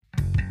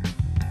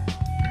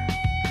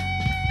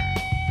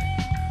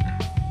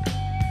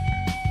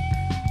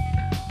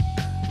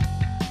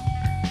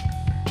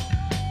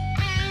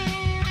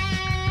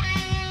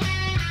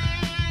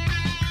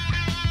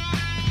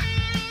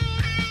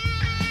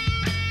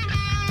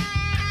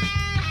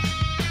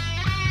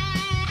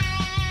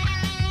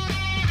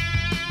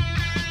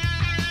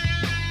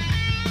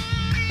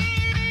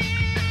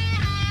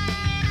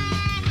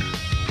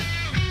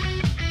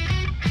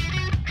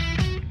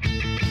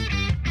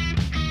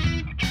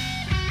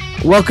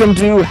Welcome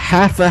to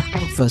Half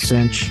a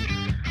Cinch,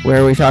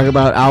 where we talk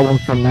about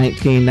albums from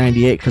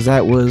 1998 because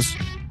that was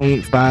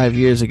 5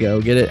 years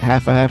ago. Get it?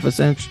 Half a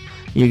cinch.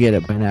 You get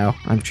it by now,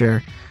 I'm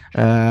sure.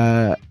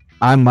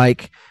 I'm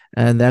Mike,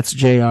 and that's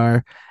Jr.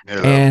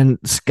 Hello. And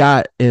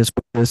Scott is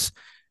with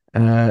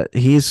us.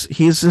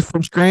 He's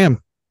from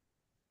Scram,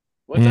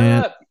 What's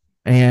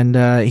and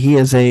up? he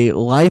is a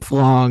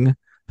lifelong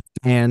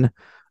fan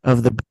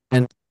of the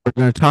band we're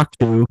going to talk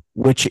to,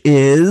 which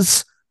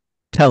is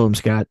tell him,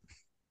 Scott.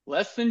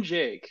 Less than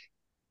Jake.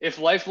 If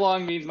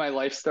lifelong means my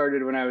life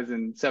started when I was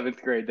in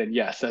seventh grade, then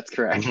yes, that's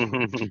correct.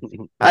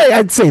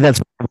 I'd say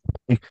that's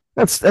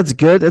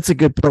good. That's a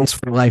good place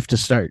for life to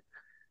start.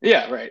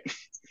 Yeah, right.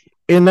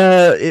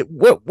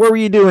 What were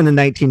you doing in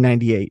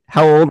 1998?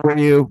 How old were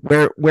you?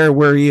 Where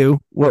were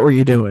you? What were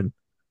you doing?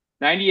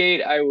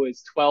 98, I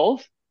was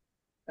 12.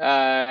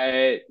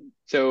 Uh,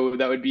 so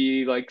that would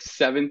be like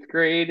seventh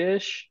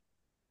grade-ish,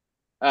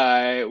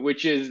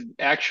 which is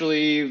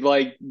actually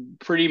like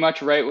pretty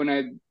much right when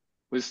I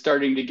was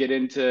starting to get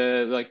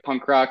into like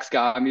punk rock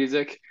ska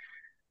music.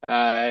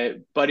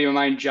 Buddy of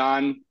mine,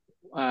 John,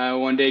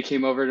 one day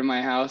came over to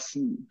my house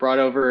and brought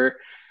over a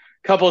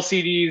couple of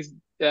CDs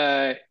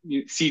that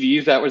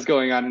was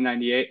going on in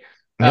 '98.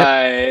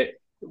 Yep.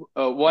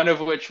 One of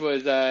which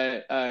was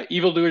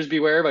 "Evildoers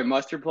Beware" by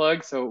Mustard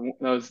Plug. So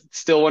that was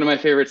still one of my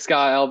favorite ska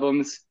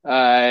albums.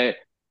 But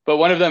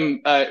one of them,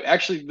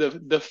 actually,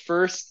 the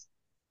first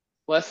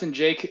Less Than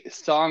Jake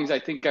songs I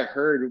think I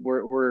heard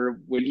were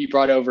when he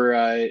brought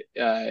over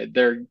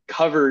their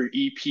cover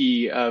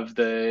EP of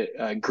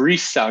the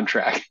Grease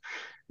soundtrack.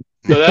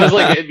 So that was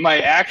like my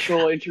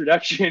actual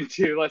introduction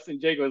to Less Than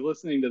Jake, was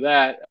listening to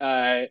that.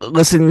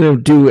 Listening to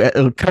them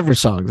do cover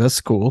songs.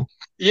 That's cool.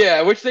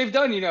 Yeah, which they've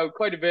done,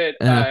 quite a bit.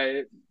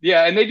 Yeah.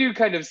 Yeah, and they do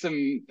kind of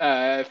some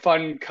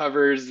fun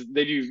covers.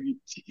 They do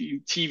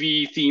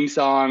TV theme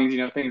songs,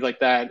 things like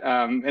that.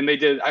 And they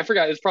did, I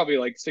forgot, it's probably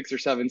like 6 or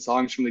 7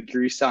 songs from the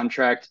Grease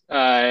soundtrack.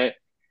 And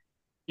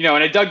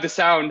I dug the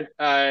sound,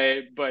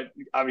 but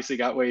obviously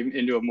got way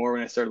into it more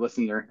when I started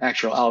listening to their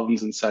actual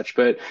albums and such.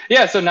 But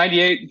yeah, so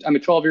 '98, I'm a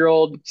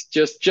 12-year-old,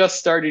 just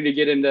starting to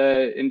get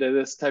into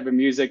this type of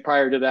music.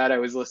 Prior to that, I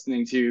was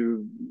listening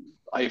to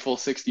Eiffel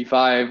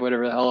 65,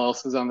 whatever the hell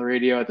else was on the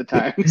radio at the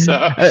time. So,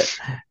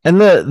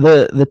 and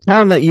the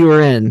town that you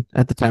were in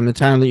at the time, the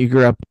town that you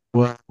grew up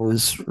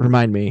was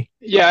remind me.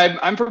 Yeah,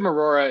 I'm from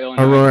Aurora,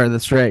 Illinois. Aurora,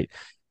 that's right.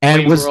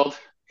 And Wayne's World.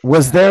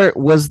 Was there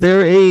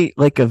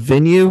a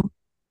venue,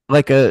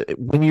 like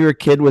when you were a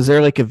kid, was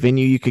there like a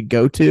venue you could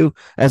go to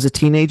as a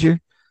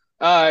teenager?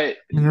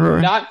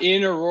 Not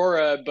in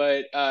Aurora,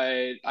 but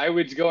I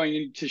was going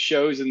into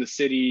shows in the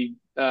city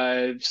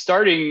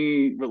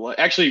starting.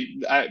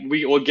 Actually,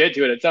 we will get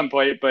to it at some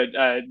point, but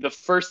the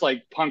first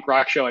like punk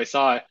rock show I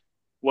saw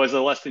was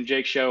a Less Than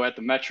Jake show at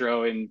the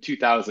Metro in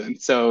 2000.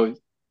 So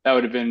that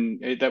would have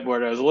been that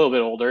where I was a little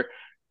bit older.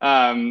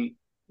 But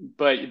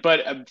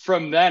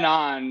from then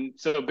on,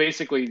 so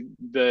basically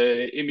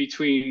the in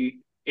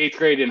between eighth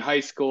grade and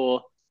high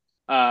school,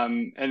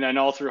 and then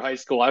all through high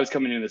school, I was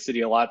coming into the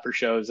city a lot for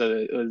shows.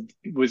 I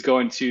was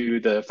going to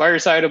the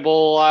Fireside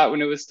Bowl a lot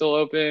when it was still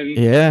open.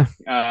 Yeah.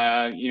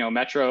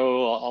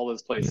 Metro, all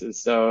those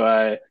places.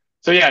 So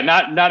yeah,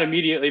 not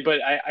immediately,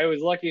 but I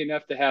was lucky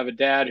enough to have a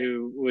dad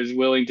who was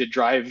willing to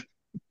drive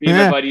me and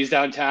my buddies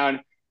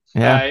downtown.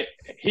 Yeah.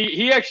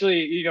 He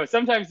actually,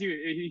 sometimes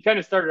he kind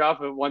of started off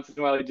once in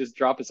a while he'd just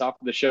drop us off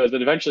to the shows,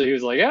 but eventually he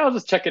was like, yeah, I'll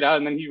just check it out,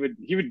 and then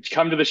he would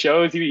come to the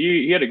shows.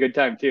 He had a good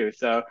time too.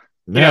 So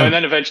and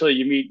then eventually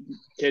you meet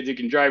kids who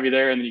can drive you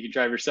there, and then you can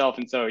drive yourself.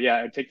 And so yeah,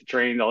 I'd take the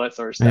train, all that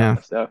sort of stuff. Yeah.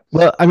 So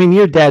well, I mean,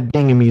 your dad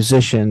being a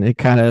musician, it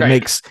kind of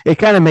makes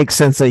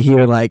sense that he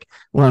would like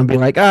want to be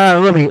like,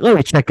 let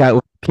me check out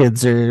what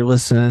kids are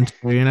listening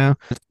to,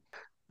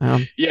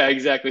 yeah,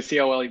 exactly. See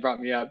how well he brought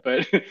me up,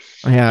 but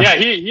yeah,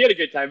 he had a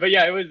good time. But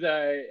yeah, it was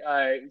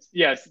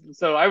yes.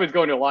 So I was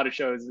going to a lot of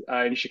shows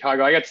in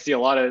Chicago. I got to see a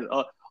lot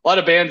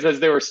of bands as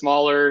they were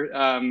smaller,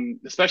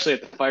 especially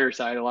at the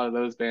Fireside. A lot of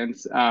those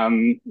bands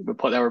that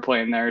were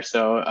playing there.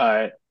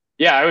 So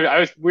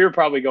yeah, we were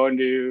probably going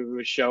to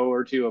a show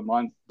or two a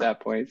month at that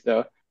point.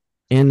 So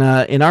in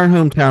our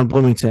hometown,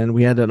 Bloomington,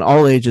 we had an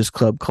all ages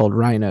club called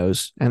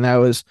Rhinos, and that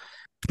was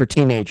for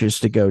teenagers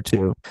to go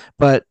to.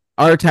 But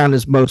our town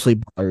is mostly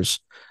bars.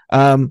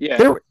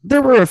 Yeah.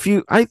 There were a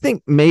few. I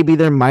think maybe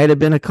there might have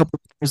been a couple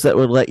of bars that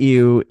would let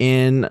you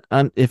in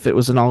if it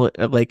was an all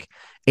like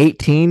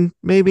 18,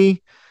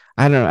 maybe.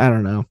 I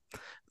don't know.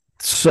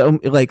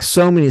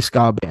 So many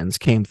ska bands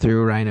came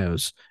through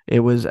Rhinos. It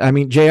was. I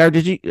mean, Jr.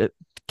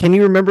 Can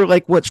you remember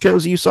like what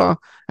shows you saw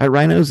at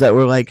Rhinos that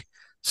were like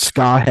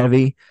ska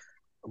heavy?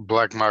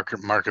 Black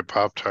Market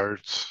Pop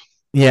Tarts.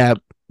 Yeah,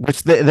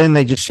 which then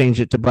they just changed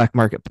it to Black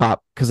Market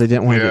Pop because they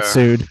didn't want to get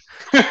sued.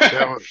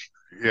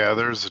 Yeah,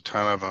 there's a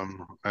ton of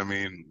them. I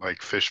mean,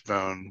 like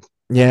Fishbone.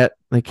 Yeah,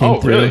 they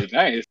came through. Really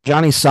nice.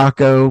 Johnny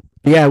Sacco.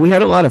 Yeah, we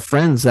had a lot of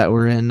friends that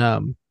were in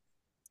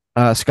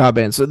ska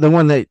bands. So the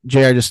one that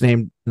JR just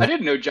named. I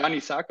didn't know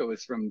Johnny Sacco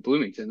was from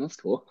Bloomington. That's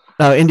cool.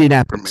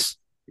 Indianapolis.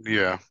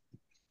 Yeah.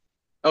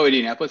 Oh,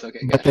 Indianapolis. Okay,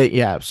 but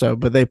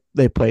gotcha.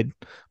 they played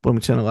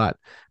Bloomington a lot.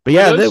 But Were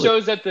yeah, those they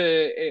shows at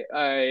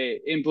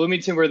the in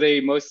Bloomington, were they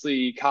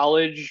mostly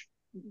college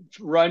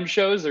run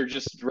shows or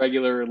just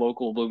regular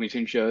local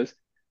Bloomington shows?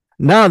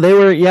 no, they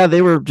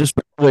were just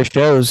regular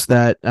shows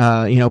that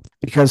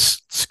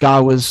because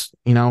ska was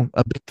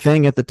a big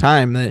thing at the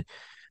time that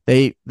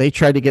they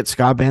tried to get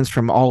ska bands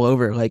from all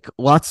over, like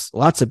lots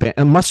of bands.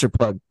 And Mustard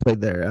Plug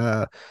played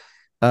there.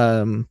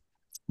 Um,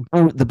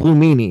 the Blue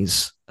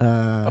Meanies.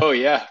 Oh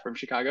yeah, from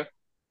Chicago.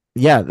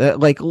 Yeah,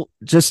 like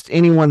just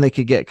anyone they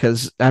could get,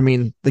 because I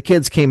mean the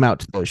kids came out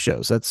to those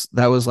shows.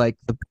 That was like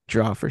the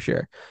draw for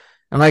sure.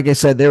 And like I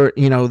said, there were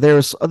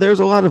there's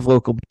a lot of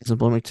local bands in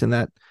Bloomington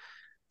that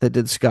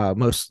did ska.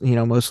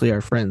 Mostly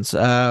our friends.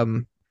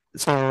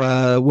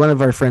 So one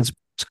of our friends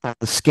is called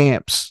the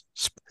Scamps,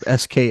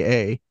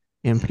 SKAMPS,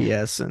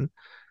 and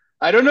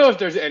I don't know if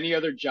there's any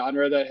other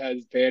genre that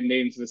has band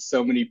names with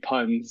so many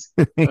puns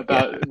yeah,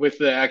 about with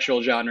the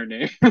actual genre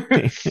name.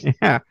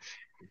 yeah.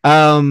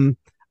 Um,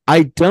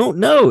 I don't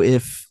know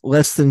if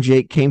Less Than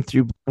Jake came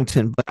through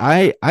Bloomington, but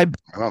I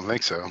don't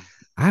think so.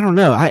 I don't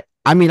know.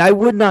 I mean I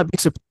would not be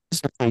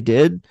surprised if they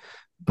did,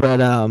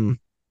 but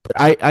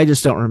I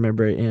just don't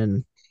remember it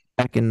in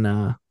back in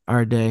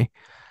our day.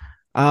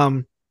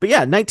 But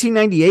yeah,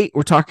 1998.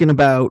 We're talking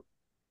about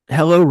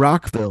Hello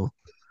Rockville.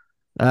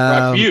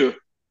 Um, Rockview.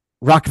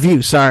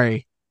 Rockview.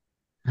 Sorry,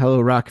 Hello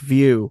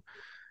Rockview.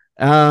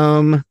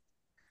 Um,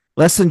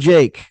 Less Than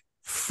Jake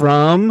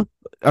from.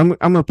 I'm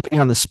gonna put you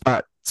on the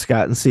spot,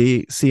 Scott, and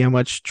see how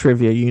much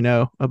trivia you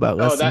know about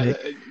Oh, Less Than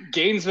that Jake.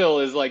 Gainesville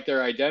is like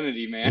their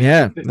identity,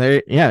 man.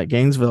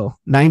 Gainesville.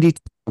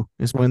 92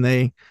 is when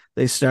they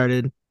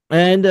started.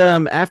 And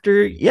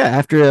after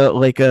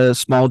like a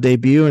small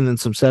debut and then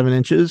some 7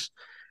 inches,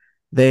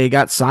 they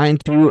got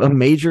signed to a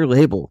major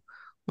label,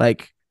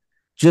 like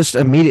just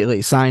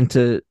immediately signed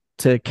to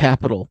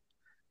Capitol,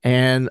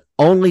 and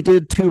only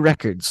did 2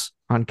 records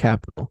on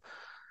Capitol,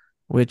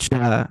 which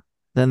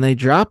then they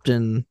dropped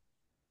and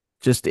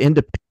just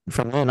independent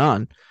from then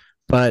on.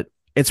 But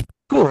it's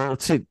cool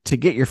to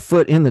get your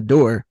foot in the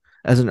door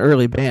as an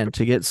early band,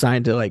 to get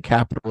signed to like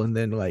Capitol, and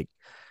then we're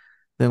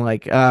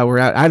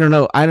out. I don't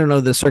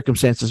know the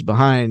circumstances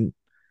behind,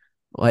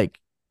 like,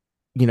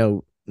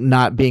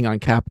 not being on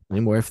Capitol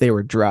anymore, if they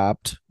were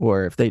dropped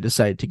or if they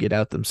decided to get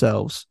out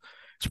themselves.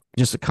 It's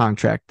just a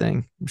contract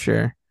thing, I'm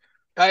sure.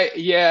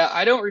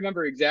 I don't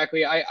remember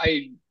exactly.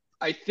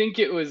 I think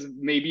it was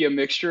maybe a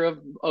mixture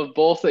of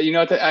both.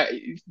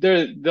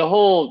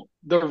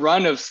 The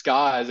run of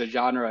ska as a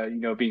genre,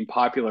 being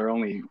popular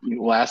only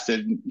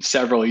lasted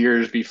several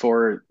years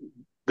before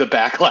the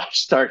backlash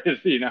started.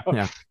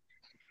 Yeah.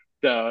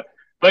 So,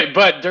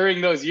 but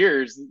during those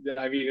years,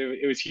 I mean,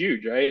 it was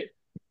huge, right?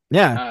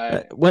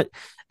 Yeah. Uh, What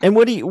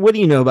do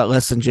you know about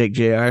Less Than Jake,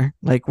 Jr.?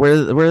 Like,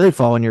 where they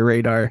fall on your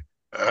radar?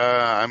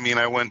 I mean,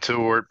 I went to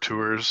Warped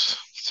Tours,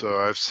 so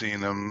I've seen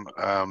them.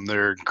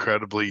 They're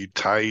incredibly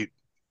tight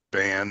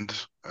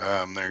band.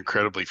 They're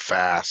incredibly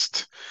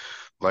fast.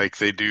 Like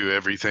they do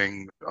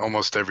everything,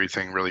 almost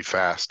everything really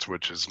fast,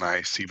 which is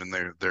nice. Even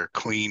their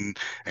clean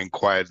and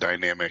quiet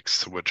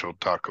dynamics, which we'll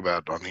talk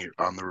about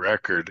on the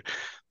record,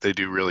 they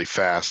do really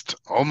fast,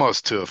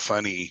 almost to a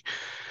funny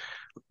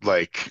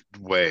like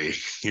way.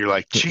 You're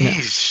like, Yeah.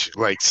 geez,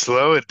 like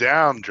slow it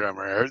down,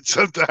 drummer.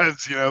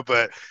 Sometimes,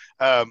 but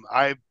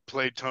I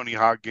played Tony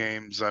Hawk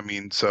games. I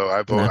mean, so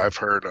No. I've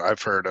heard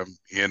them.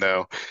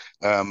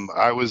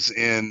 I was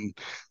in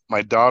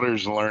my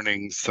daughter's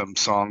learning some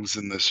songs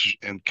in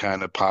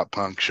kind of pop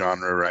punk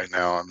genre right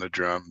now on the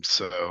drums.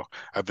 So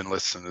I've been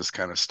listening to this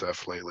kind of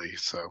stuff lately.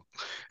 So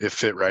it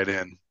fit right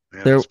in,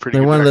 and They're it's a pretty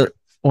they're good record.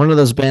 one of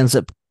those bands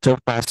that so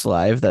fast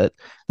live that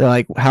they're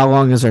like, how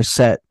long is our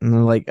set? And they're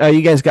like, oh,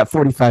 you guys got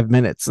 45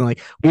 minutes. And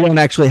like, we don't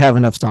actually have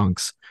enough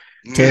songs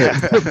to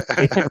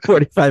play Yeah.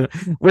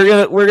 45.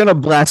 We're gonna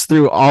blast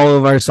through all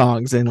of our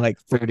songs in like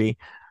 30.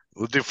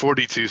 We'll do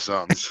 42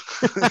 songs.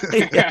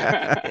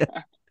 Yeah,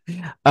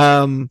 yeah.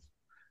 Um,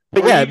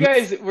 but Were yeah, you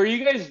guys were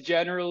you guys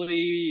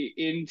generally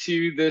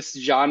into this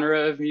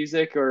genre of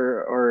music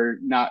or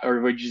not, or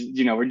would you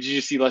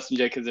just see Less Than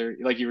Jake because they're,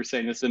 like you were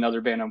saying, this is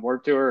another band on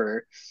Warped Tour,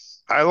 or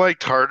I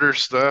liked harder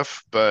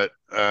stuff, but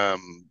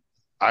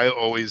I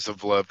always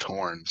have loved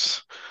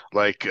horns.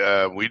 Like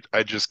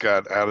I just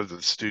got out of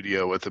the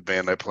studio with the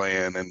band I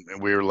play in, and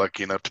we were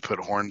lucky enough to put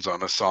horns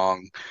on a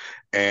song,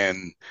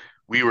 and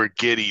we were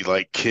giddy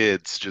like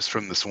kids just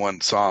from this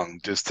one song.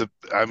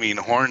 I mean,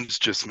 horns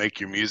just make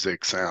your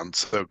music sound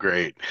so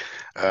great.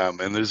 And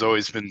there's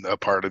always been a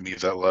part of me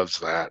that loves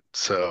that.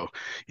 So,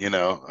 you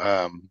know,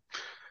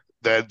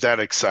 that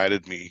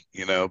excited me,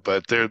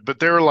 but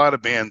there are a lot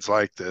of bands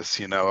like this,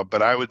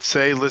 but I would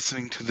say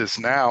listening to this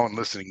now and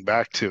listening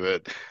back to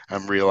it,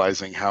 I'm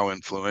realizing how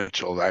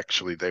influential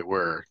actually they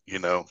were,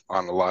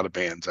 on a lot of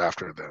bands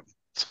after them.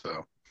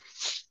 So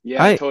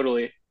yeah, I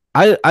totally.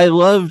 I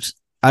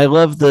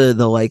loved the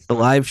like the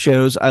live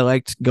shows. I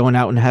liked going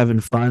out and having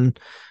fun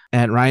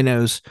at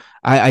Rhinos.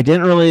 I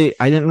didn't really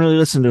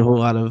listen to a whole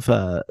lot of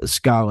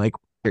ska like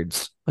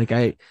records. Like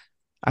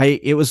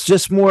It was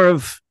just more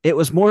of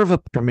a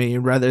for me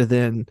rather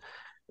than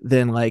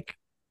like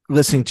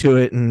listening to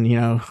it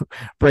and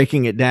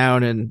breaking it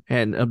down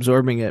and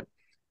absorbing it.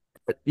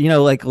 But,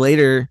 like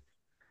later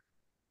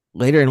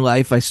in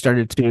life I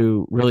started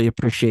to really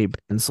appreciate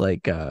bands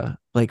like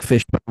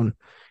Fishbone,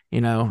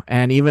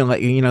 and even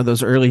like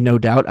those early No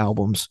Doubt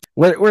albums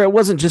where it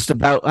wasn't just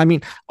about, I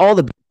mean, all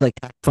the like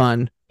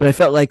fun, but I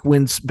felt like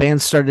when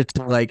bands started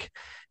to like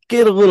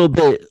get a little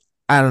bit,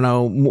 I don't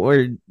know,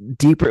 more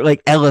deeper,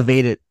 like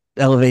elevate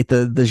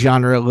the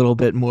genre a little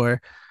bit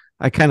more.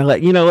 I kind of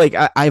like,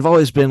 like I've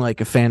always been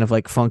like a fan of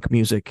like funk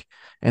music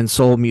and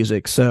soul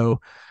music. So,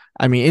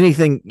 I mean,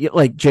 anything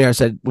like JR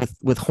said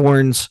with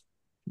horns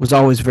was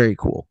always very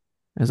cool.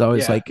 Has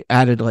always Yeah. like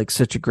added like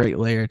such a great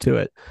layer to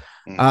it.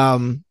 Mhm.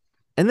 Um,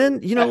 and then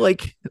I,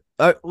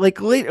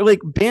 like later like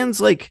bands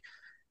like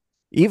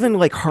even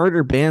like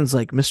harder bands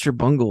like Mr.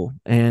 Bungle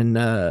and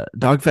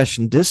Dogfish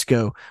and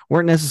Disco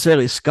weren't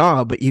necessarily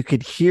ska, but you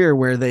could hear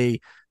where they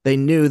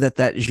knew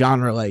that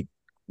genre like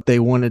they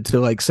wanted to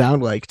like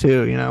sound like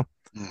too, Mhm.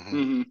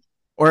 mhm.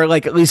 or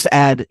like at least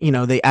add,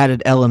 they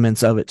added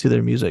elements of it to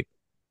their music.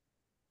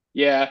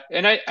 Yeah,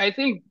 and I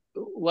think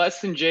Less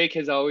Than Jake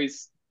has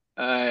always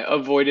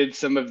avoided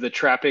some of the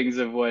trappings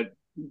of what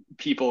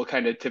people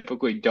kind of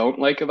typically don't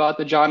like about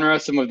the genre.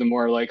 Some of the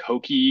more like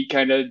hokey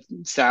kind of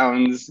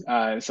sounds,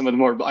 some of the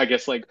more, I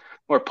guess, like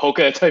more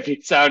polka type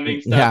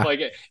sounding stuff. Yeah. Like,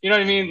 you know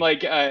what I mean? Mhm.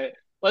 Like,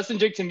 Less Than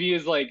Jake to me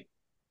is like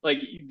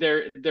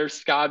they're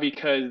ska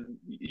because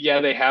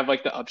yeah, they have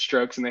like the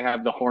upstrokes and they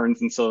have the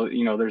horns, and so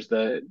there's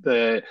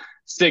the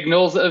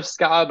signals of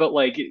ska, but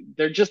like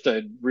they're just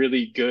a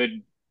really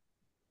good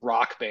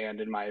rock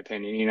band in my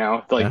opinion.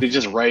 Like Yeah. they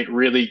just Mhm. write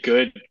really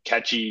good,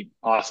 catchy,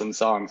 awesome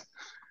songs.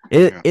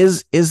 It Yeah.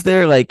 is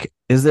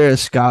there a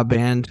ska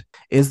band?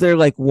 Is there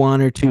like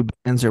one or two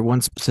bands or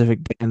one specific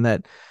band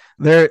that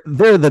they're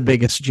the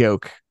biggest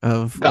joke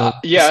of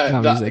Yeah,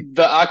 ska music?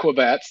 the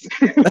Aquabats.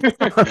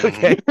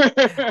 Okay.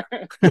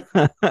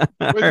 Mhm.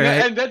 All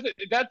right. And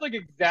that's like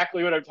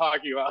exactly what I'm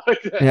talking about. I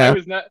Yeah.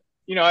 was not,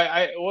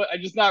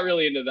 I'm just not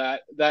really into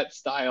that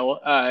style.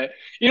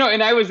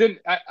 And I was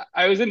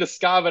into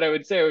ska, but I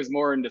would say I was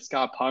more into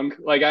ska punk.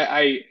 Like Yeah.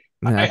 I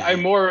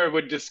Mhm. more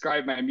would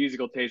describe my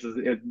musical taste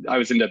as I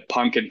was into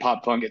punk and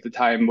pop punk at the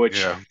time, which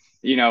Yeah.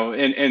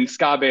 and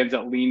ska bands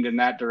that leaned in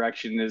that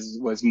direction is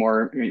was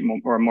more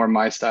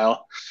my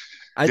style.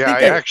 I Yeah, think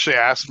I I actually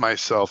asked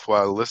myself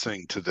while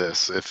listening to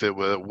this if it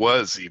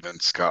was even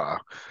ska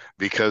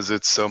because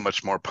it's so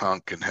much more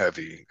punk and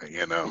heavy,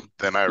 than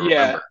I Yeah,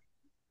 remember.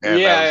 And I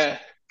was, yeah,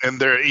 and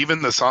there,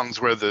 even the songs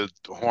where the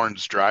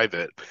horns drive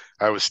it,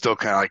 I was still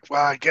kind of like,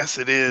 well, I guess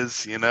it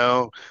is.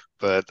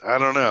 But I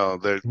don't know.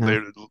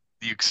 yeah.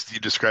 You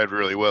described it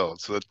really well.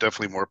 So it's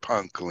definitely more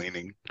punk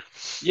leaning.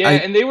 yeah, I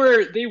and they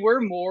were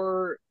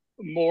more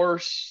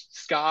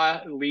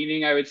ska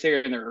leaning, I would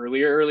say, in their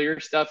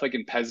earlier stuff, like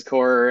in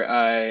Pezcore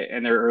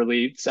and their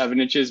early 7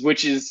 inches,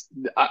 which is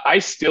I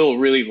still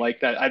really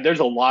like that. There's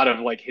a lot of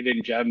like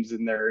hidden gems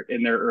in their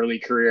early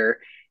career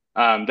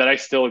that I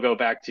still go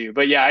back to.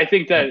 But yeah, I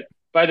think that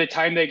by the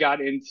time they got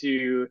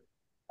into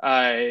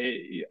uh,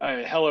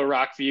 Hello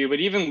Rockview, but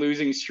even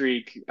Losing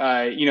Streak,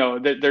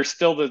 there's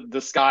still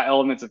the ska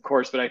elements, of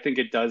course, but I think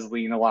it does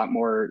lean a lot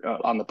more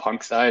on the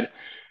punk side.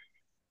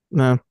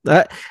 no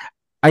that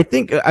I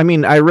think, I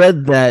mean, I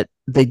read that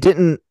they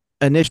didn't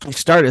initially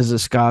start as a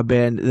ska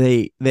band.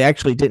 They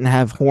actually didn't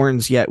have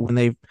horns yet when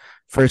they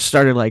first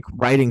started like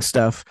writing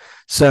stuff.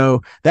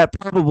 So that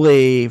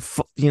probably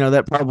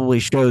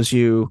shows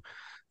you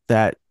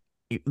that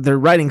their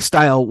writing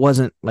style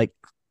wasn't like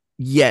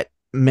yet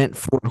meant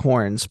for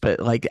horns, but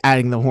like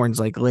adding the horns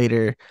like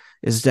later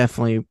is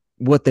definitely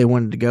what they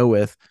wanted to go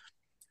with.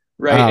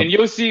 Right, Um, and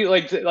you'll see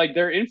like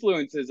their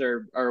influences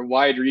are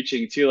wide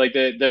reaching too. Like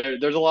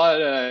there's a lot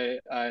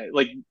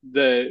like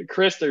the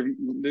Chris, their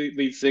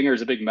lead singer,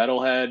 is a big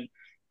metalhead.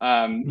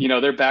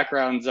 Their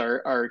backgrounds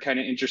are kind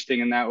of interesting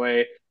in that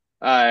way.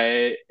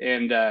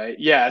 And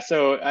yeah,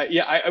 so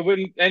yeah, I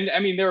wouldn't, and I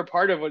mean they were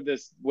part of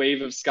this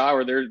wave of ska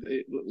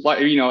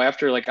where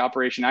after like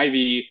Operation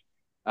Ivy,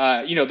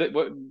 they're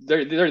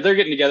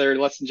getting together.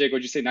 Less than Jake,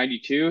 what'd you say,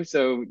 92?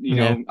 So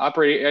yeah,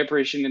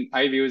 Operation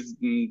Ivy was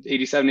in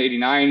 87 to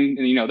 89,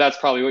 and that's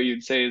probably what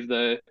you'd say is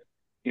the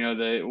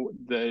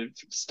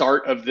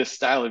start of this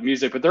style of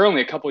music. But they're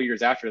only a couple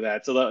years after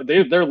that, so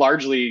they're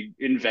largely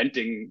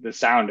inventing the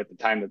sound at the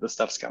time that this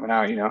stuff's coming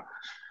out.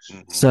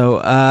 Hmm.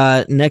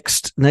 so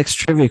next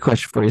trivia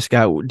question for you,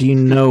 Scott. Do you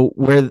know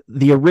where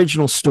the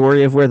original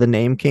story of where the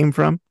name came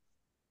from?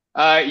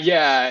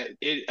 Yeah,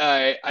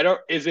 I don't.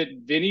 Is it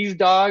Vinny's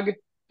dog?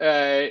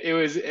 It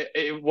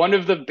was one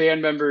of the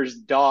band members'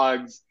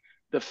 dogs.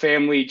 The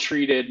family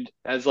treated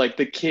as like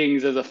the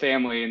kings as a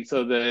family, and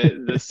so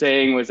the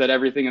saying was that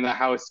everything in the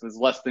house was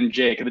less than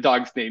Jake, and the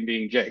dog's name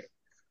being Jake.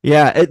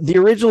 Yeah, the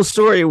original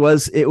story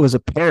was it was a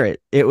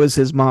parrot. It was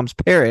his mom's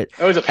parrot.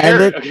 Oh, it was a And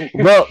then parrot.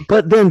 Okay.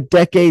 but then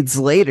decades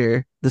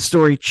later, the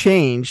story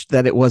changed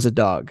that it was a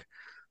dog.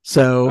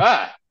 So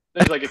Ah.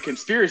 there's like a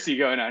conspiracy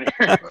going on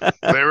here.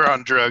 They were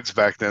on drugs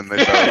back then.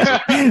 They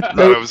thought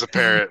they, it was a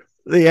parrot.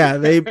 yeah,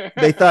 they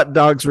thought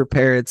dogs were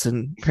parrots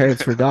and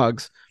parrots were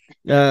dogs.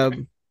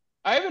 Um,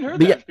 I haven't heard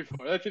but yeah, that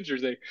before. That's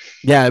interesting.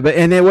 yeah, but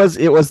and it was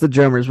the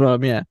drummer's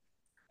mom. Yeah.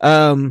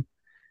 Um,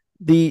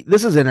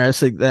 this is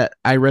interesting that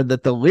I read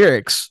that the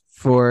lyrics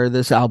for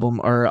this album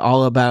are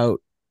all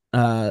about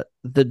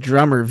the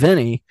drummer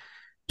Vinny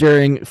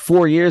during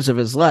 4 years of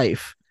his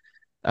life.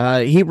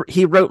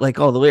 He wrote like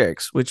all the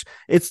lyrics, which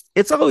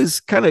it's always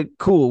kind of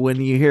cool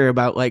when you hear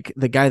about like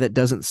the guy that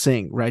doesn't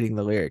sing writing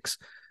the lyrics.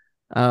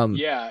 Um,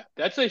 Yeah,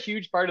 that's a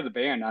huge part of the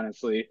band,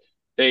 honestly.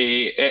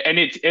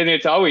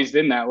 It's always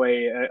been that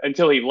way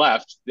until he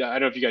left. I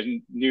don't know if you guys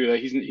knew that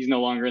he's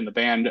no longer in the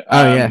band.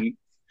 oh yeah,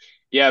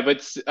 Yeah,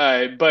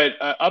 but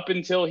up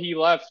until he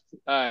left,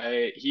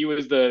 he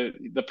was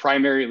the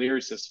primary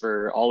lyricist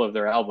for all of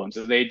their albums.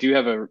 So they do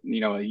have a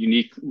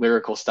unique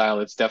lyrical style.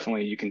 It's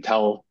definitely, you can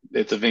tell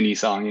it's a Vinny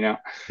song.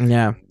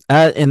 yeah.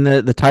 And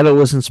the title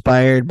was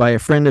inspired by a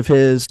friend of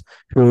his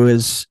who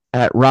is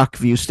at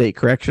Rockview State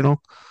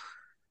Correctional,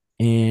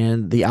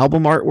 and the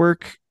album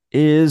artwork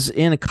is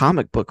in a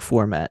comic book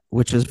format,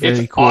 which is It's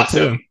very cool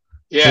awesome. too.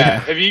 Yeah. Yeah.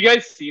 Have you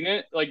guys seen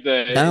it?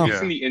 Have No, you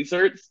seen the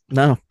inserts?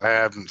 no. I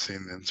haven't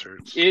seen the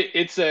inserts.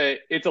 It's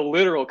a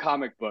literal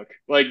comic book.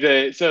 Like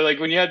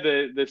when you had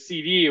the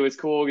CD, it was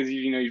cool because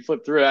you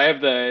flip through it. I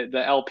have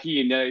the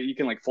LP, and you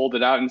can like fold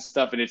it out and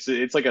stuff, and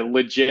it's like a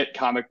legit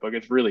comic book.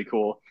 It's really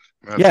cool.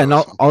 That's Yeah, and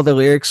awesome. all the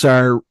lyrics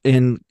are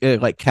in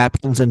like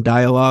captions and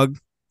dialogue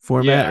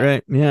format, Yeah,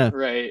 right? Yeah.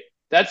 right.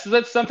 That's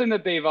something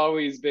that they've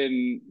always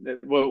been.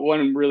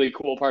 One really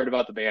cool part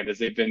about the band is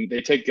they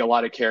take a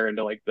lot of care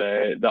into like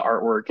the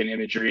artwork and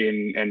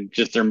imagery and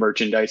just their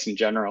merchandise in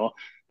general.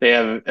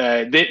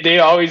 They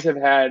always have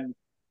had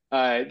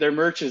their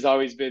merch has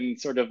always been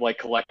sort of like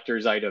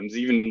collector's items,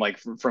 even like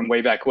from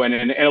way back when.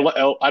 And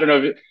I don't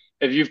know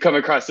if you've come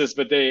across this,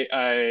 but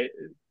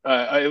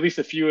at least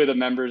a few of the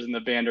members in the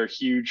band are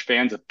huge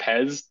fans of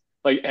Pez,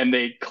 and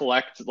they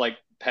collect like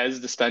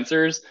Pez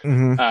dispensers.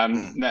 Hmm.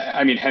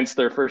 I mean, hence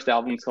their first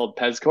album is called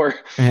Pezcore.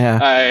 Yeah.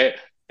 Uh,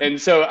 and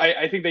so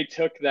I think they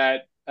took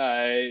that,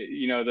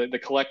 the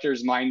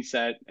collector's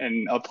mindset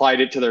and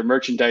applied it to their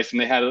merchandise.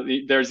 And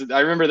I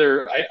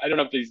remember I don't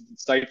know if these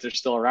sites are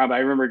still around, but I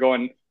remember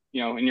going,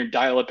 in your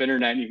dial-up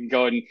internet, and you can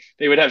go and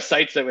they would have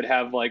sites that would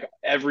have like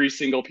every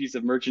single piece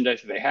of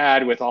merchandise that they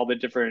had with all the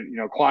different,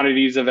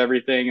 quantities of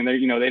everything. And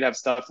they'd have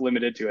stuff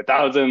limited to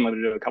 1,000,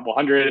 limited to a couple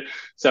hundred.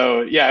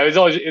 So yeah,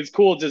 it's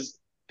cool just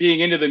being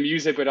into the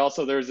music, but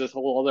also there's this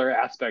whole other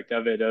aspect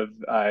of it of,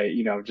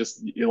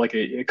 just like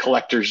a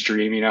collector's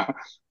dream. Yeah,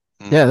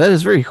 that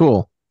is very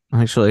cool,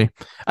 actually.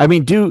 I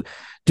mean, do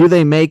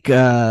they make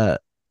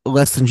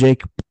Less Than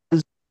Jake?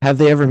 Have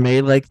they ever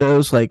made like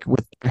those, like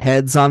with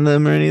heads on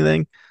them or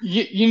anything?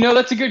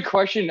 That's a good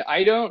question.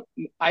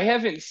 I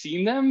haven't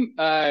seen them.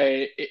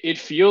 It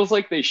feels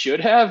like they should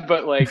have,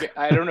 but like,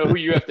 I don't know who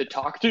you have to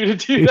talk to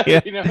do Yeah.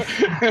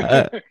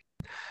 that. Uh,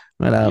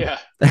 but Yeah,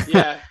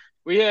 yeah.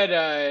 We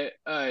had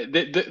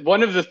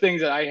one of the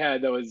things that I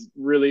had that was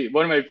really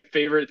one of my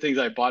favorite things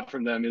I bought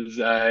from them is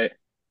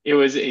it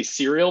was a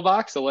cereal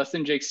box, a Less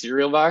Than Jake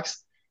cereal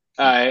box,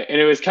 and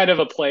it was kind of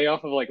a play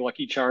off of like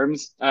Lucky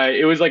Charms.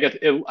 It was like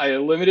I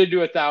limited to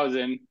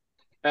 1,000,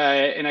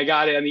 and I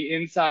got it on the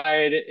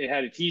inside. It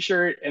had a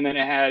T-shirt, and then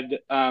it had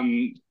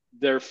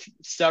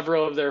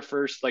several of their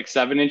first like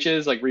 7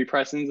 inches, like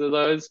repressings of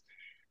those.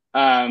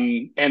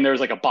 And there's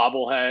like a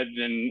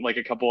bobblehead and like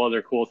a couple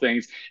other cool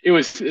things. It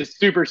was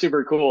super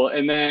super cool.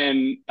 And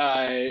then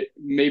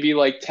maybe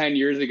like 10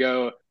 years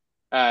ago,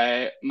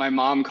 my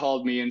mom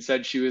called me and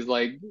said she was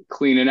like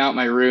cleaning out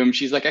my room.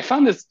 She's like, I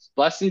found this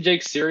Less Than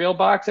Jake cereal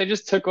box. I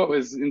just took what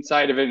was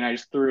inside of it and I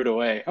just threw it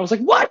away. I was like,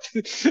 what?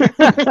 She's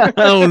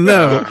oh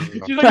no. Uh,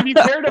 like, if you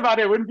cared about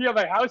it wouldn't be at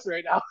my house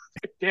right now.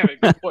 Damn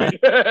it, good point.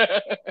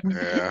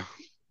 yeah.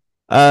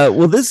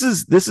 Well, this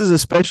is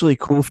especially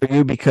cool for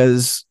you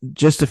because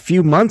just a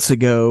few months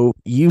ago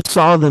you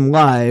saw them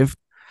live,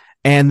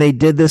 and they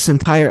did this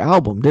entire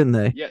album, didn't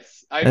they?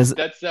 Yes, As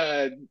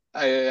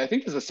I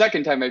think this is the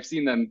second time I've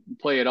seen them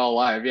play it all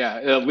live.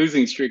 Yeah, a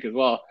losing streak as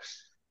well.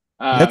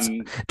 that's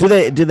Um, do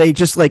they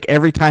just like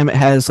every time it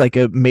has like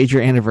a major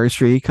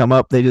anniversary come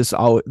up, they just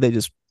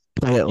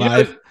play it you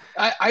live? know,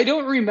 I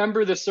don't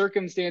remember the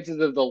circumstances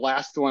of the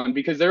last one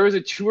because there was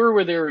a tour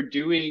where they were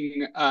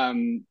doing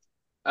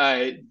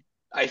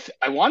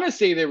I want to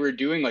say they were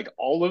doing like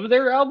all of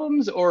their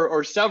albums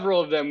or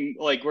several of them,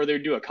 like where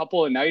they'd do a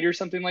couple a night or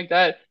something like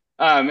that.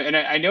 And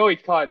I know he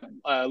caught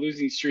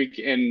losing streak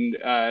and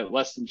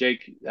Less Than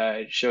Jake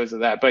shows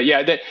of that. But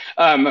yeah,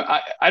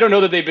 I don't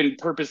know that they've been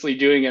purposely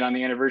doing it on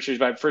the anniversaries,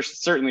 but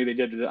first certainly they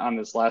did it on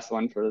this last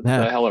one for Yeah.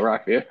 the Hell of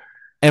Rockview.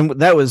 And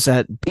that was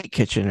at Beat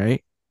Kitchen,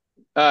 right?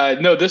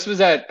 No, this was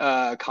at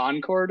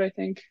Concord, I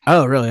think.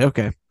 Oh, really?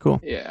 Okay,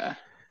 cool. Yeah.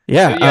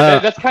 Yeah.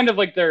 that's kind of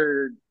like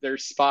their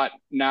spot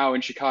now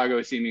in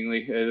Chicago,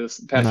 seemingly. This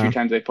past few No,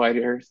 times they played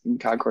here in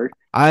Concord.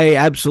 I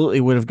absolutely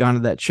would have gone to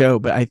that show,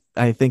 but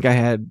I think I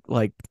had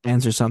like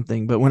plans or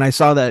something. But when I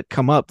saw that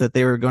come up that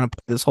they were going to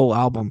play this whole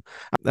album,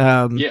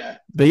 Yeah,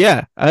 but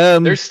yeah,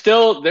 they're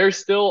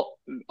still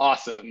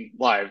awesome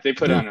live. They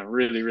put yeah, on a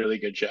really really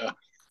good show.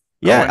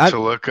 I yeah, went to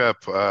look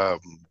up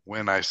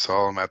when I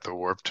saw them at the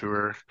Warp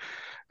Tour,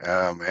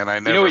 and I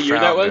You know never what year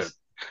that found it. was?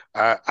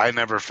 I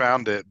never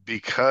found it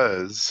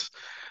because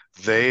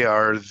they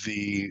are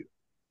the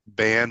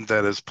band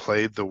that has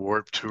played the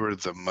Warp Tour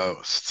the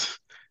most.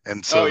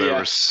 And Oh so there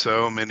were yeah,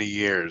 so many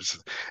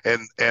years.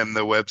 And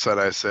the website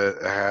I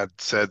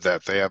said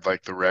that they have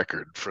like the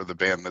record for the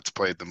band that's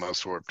played the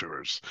most Warp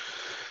Tours.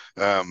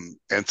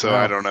 And so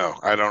I wow, don't know.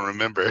 I don't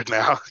remember it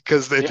now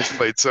because they just yeah.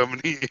 played so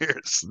many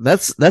years.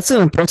 that's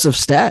an impressive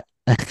stat.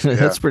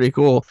 Yeah. That's pretty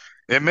cool.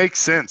 It makes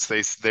sense.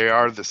 They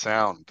are the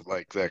sound,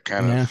 like that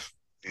kind Yeah. of,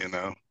 you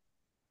know.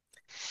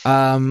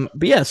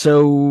 But yeah,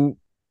 so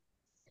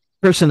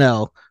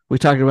personnel. We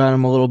talked about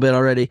him a little bit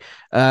already.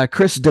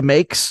 Chris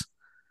DeMakes.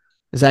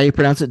 Is that how you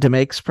pronounce it?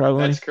 DeMakes,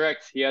 That's probably.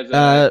 correct. He has a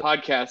Uh,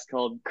 podcast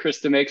called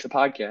Krista Makes a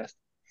Podcast.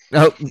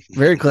 oh,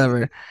 very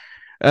clever.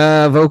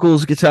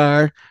 Vocals,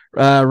 guitar.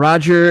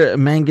 Roger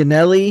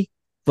Manganelli,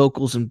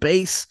 vocals and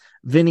bass.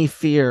 Vinny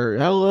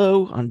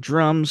Fiorello on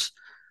drums.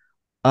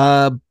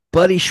 Uh,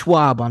 Buddy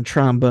Schwab on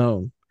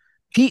trombone.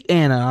 Pete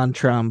Anna on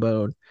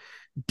trombone.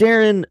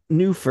 Darren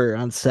Newfer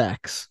on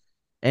sax.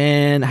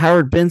 And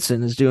Howard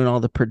Benson is doing all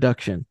the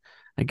production.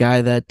 A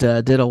guy that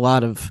did a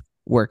lot of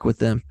work with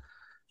them.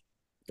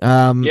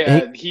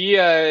 Yeah, he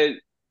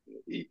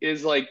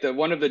is like the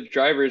one of the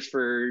drivers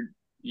for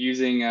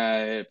using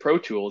Pro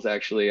Tools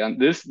actually.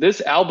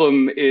 This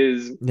album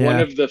is one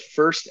Yeah, of the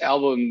first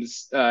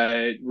albums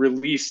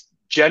released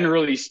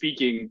generally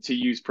speaking to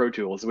use Pro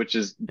Tools, which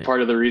is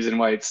part of the reason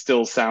why it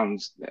still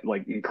sounds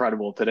like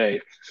incredible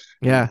today.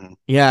 yeah, Mhm.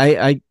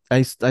 yeah.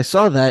 I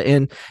saw that,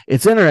 and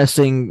it's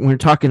interesting when we're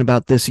talking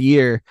about this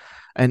year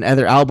and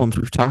other albums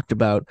we've talked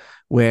about.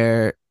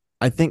 Where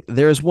I think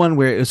there's one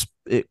where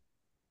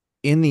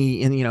in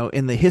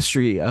the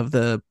history of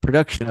the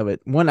production of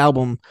it, one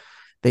album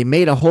they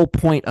made a whole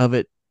point of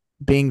it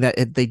being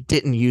that they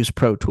didn't use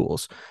Pro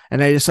Tools,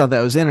 and I just thought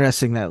that was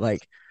interesting. That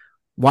like,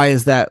 why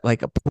is that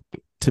like a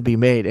point to be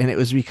made? And it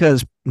was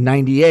because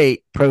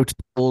 '98 Pro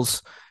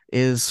Tools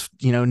is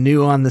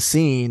new on the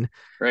scene,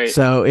 Right.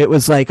 so it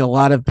was like a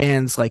lot of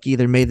bands like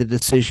either made the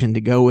decision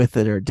to go with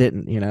it or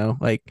didn't.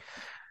 Like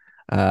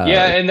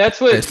Yeah, uh, and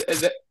risks.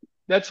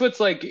 that's what's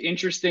like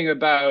interesting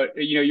about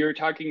you were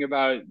talking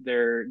about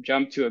their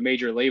jump to a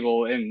major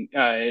label, and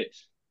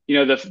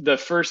the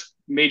first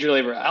major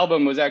label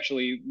album was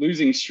actually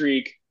Losing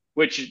Streak,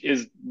 which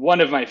is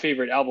one of my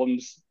favorite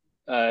albums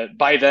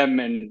by them,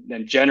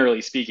 and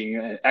generally speaking,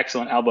 an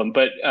excellent album.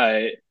 But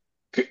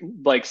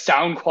like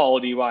sound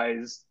quality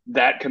wise,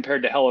 that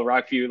compared to Hello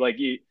Rockview, like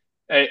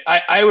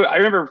I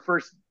remember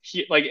first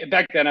like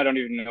back then I don't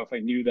even know if I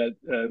knew that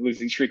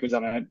Losing Streak was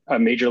on a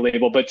major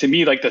label, but to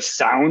me like the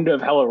sound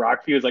of Hello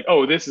Rockview is like,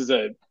 oh, this is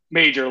a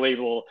major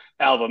label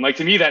album. Like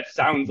to me that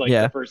sounds like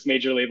the Yeah, first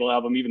major label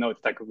album, even though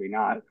it's technically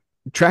not.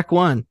 track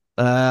one,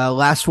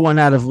 last one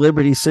out of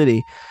Liberty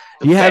City.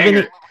 It's Do a you have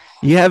banger.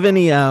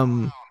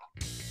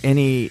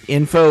 any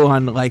info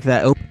on like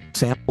that open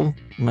sample?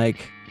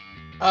 Like,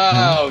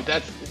 no? Oh,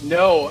 that's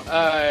no.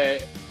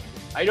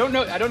 I don't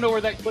know. I don't know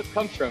where that clip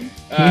comes from.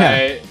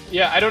 Yeah.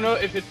 Yeah, I don't know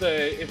if it's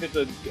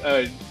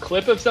a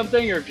clip of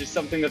something or just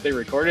something that they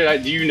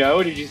recorded. Do you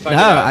know? Did you find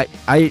No, it out?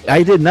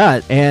 I did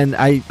not, and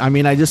I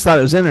mean I just thought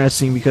it was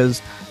interesting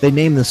because they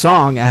named the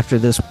song after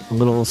this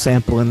little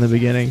sample in the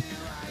beginning.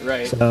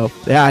 Right. So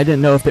yeah, I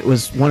didn't know if it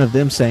was one of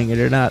them saying it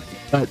or not.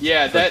 But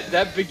Yeah,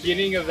 that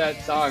beginning of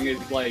that song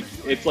is like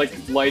it's like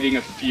lighting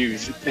a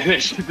fuse,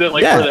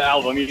 like for yeah, the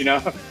album, you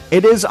know?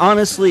 it is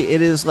honestly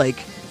it is like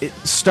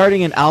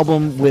starting an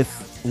album with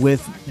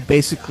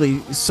basically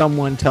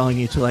someone telling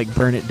you to like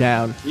burn it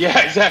down. Yeah,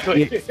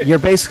 exactly. You're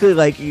basically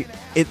like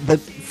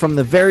from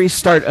the very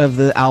start of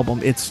the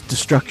album, it's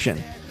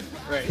destruction.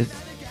 Right.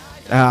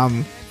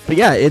 But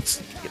yeah,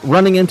 it's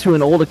running into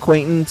an old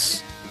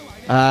acquaintance,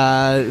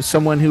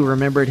 someone who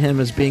remembered him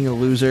as being a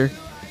loser,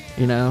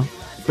 you know.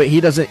 But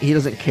he doesn't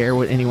care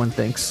what anyone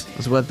thinks.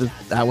 Is what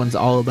that one's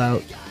all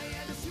about.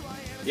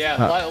 Yeah,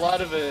 Uh, a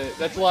lot of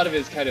that's a lot of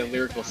his kind of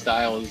lyrical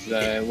style is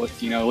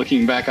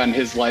looking back on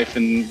his life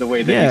and the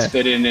way that yeah, he's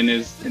fit in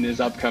his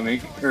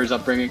upcoming or his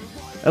upbringing.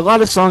 a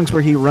lot of songs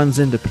where he runs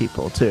into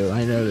people too.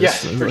 I Yeah,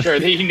 noticed. for sure.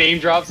 He name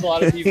drops a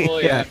lot of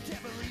people. Yeah, Yeah,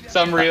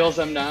 some real,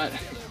 some not.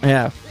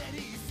 yeah.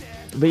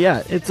 But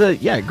yeah, it's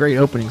a great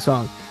opening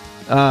song.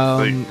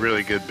 Like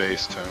really good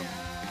bass tone.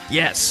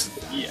 Yes.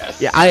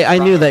 Yes. Yeah, I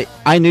knew that.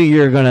 I knew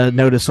you were gonna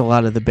notice a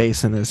lot of the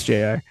bass in this,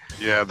 Jr.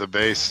 Yeah, the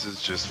bass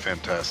is just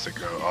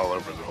fantastic all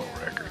over the whole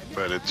record,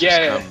 but it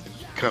just Yeah.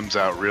 comes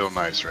out real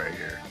nice right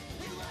here.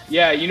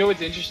 Yeah, you know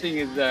what's interesting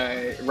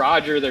is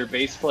Roger, their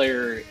bass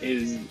player,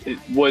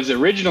 was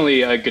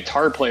originally a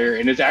guitar player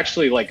and is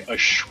actually like a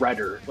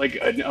shredder, like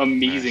an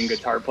amazing Nice.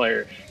 guitar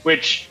player.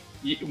 Which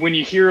when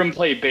you hear him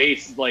play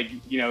bass, like,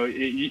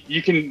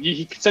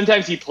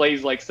 sometimes he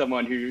plays like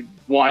someone who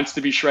wants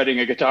to be shredding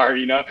a guitar,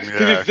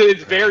 because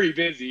it's very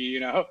busy,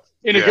 in a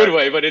good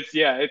way, but it's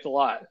a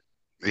lot.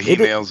 He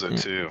nails it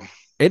too.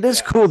 It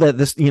is cool that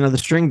this, the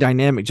string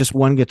dynamic, just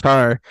one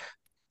guitar,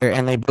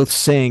 and they both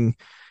sing.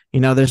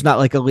 There's not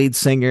like a lead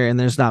singer and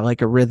there's not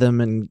like a rhythm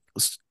and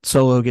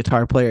solo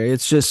guitar player.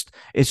 It's just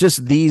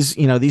these,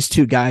 these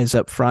two guys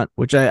up front,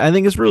 which I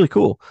think is really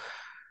cool.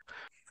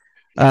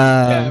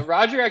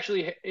 Roger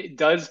actually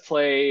does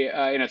play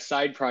in a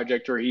side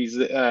project where he's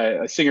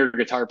a singer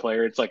guitar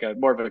player. It's like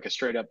more of like a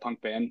straight up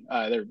punk band.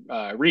 They're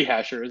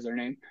Rehasher is their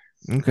name.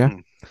 Okay.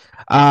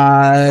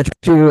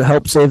 To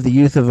help save the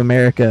youth of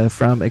America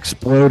from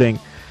exploding.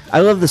 I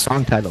love the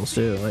song titles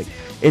too. Like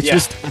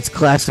it's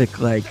classic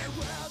like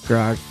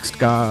rock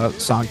ska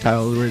song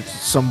title where it's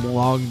some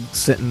long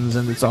sentence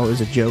and it's always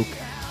a joke.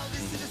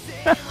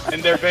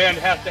 And their band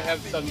has to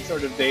have some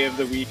sort of day of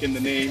the week in the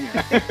name.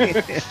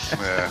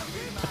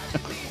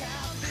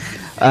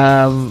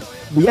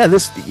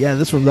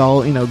 This one's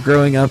all,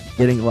 growing up,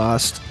 getting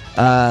lost.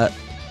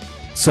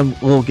 Some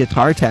little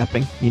guitar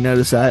tapping. You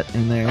notice that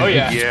in there? Oh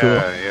yeah,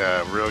 cool.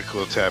 Really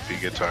cool tappy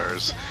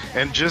guitars,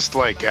 and just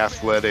like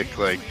athletic,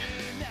 like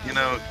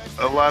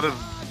a lot of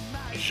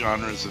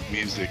genres of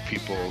music,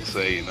 people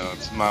say,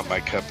 it's not my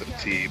cup of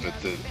tea, but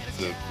the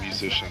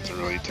musicians are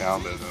really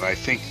talented, and I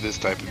think this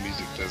type of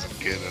music doesn't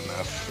get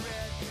enough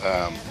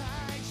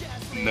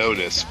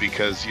notice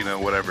because a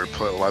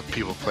lot of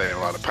people play a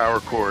lot of power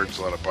chords,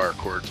 a lot of bar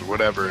chords, or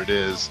whatever it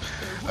is.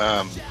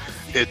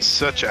 It's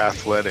such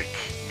athletic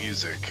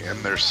music, and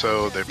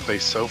they play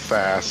so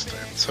fast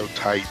and so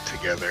tight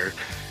together,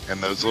 and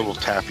those little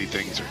tappy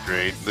things are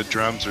great. The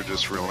drums are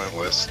just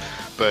relentless,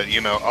 but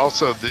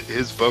also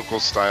his vocal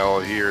style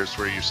here is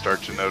where you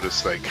start to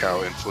notice like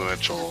how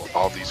influential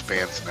all these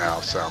bands now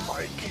sound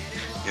like.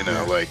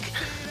 Like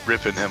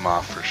ripping him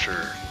off for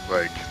sure.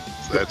 Like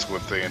that's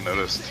one thing I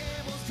noticed.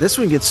 This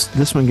one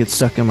gets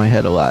stuck in my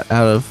head a lot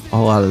out of a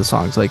lot of the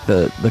songs. Like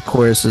the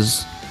chorus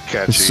is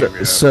catchy,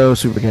 so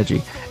super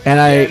catchy. And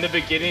in the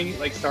beginning,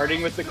 like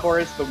starting with the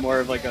chorus, but more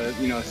of like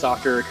a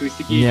softer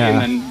acoustic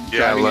and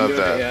then I love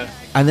that.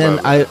 And then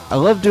I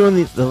love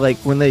doing the like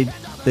when they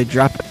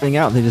drop everything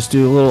out, they just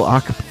do a little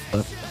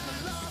acapella.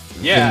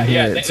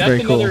 That's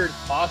another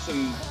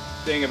awesome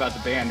thing about the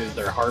band is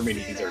their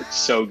harmonies are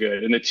so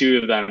good, and the two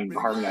of them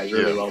harmonize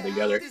really well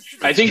together.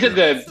 I think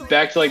that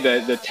back to like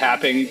the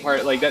tapping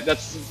part, like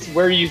that's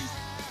where you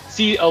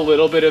see a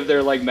little bit of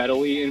their like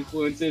metal-y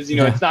influences.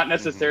 It's not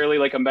necessarily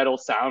like a metal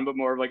sound, but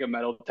more of like a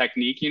metal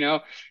technique.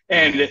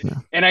 And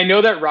I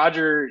know that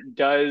Roger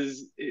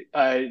does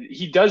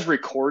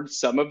record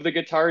some of the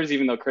guitars,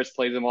 even though Chris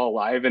plays them all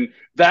live, and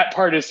that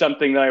part is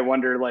something that I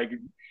wonder like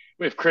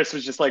if Chris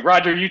was just like,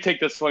 Roger, you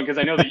take this one because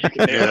I know that you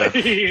can do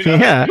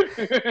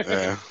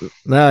it.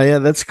 No,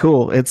 that's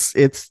cool.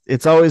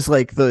 It's always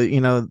like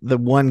the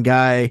one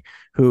guy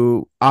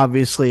who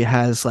obviously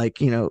has like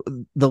the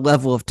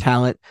level of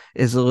talent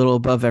is a little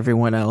above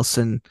everyone else,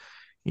 and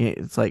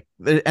it's like,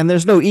 and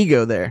there's no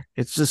ego there.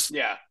 It's just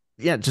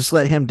just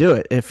let him do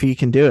it if he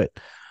can do it.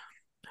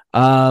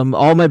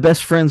 All my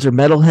best friends are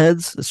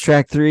metalheads. It's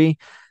track 3.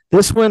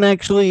 This one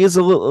actually is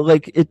a little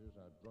like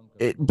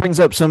it brings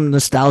up some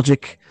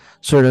nostalgic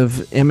sort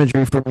of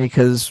imagery for me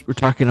because we're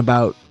talking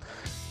about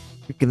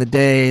back in the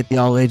day at the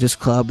all ages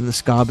club and the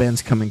ska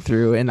bands coming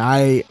through, and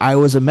I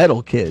was a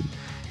metal kid,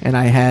 and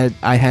I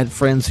had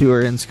friends who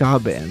were in ska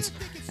bands,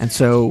 and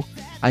so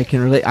I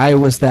can relate. I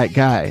was that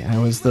guy. I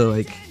was the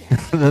like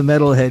the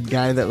metalhead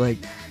guy that like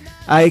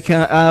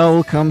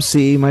I'll come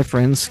see my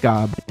friend's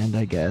ska band,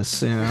 I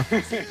guess,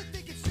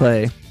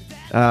 play.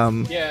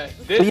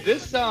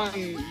 This song,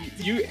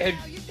 you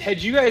had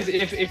you guys,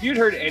 if you'd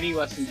heard any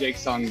Less Than Jake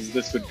songs,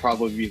 this would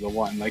probably be the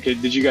one. Like, are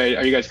you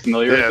guys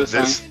familiar with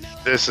this song?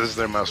 This is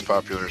their most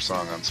popular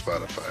song on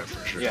Spotify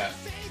for sure.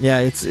 Yeah,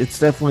 it's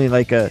definitely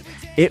like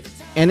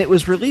and it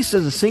was released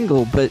as a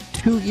single, but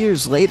 2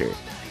 years later.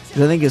 I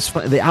think it's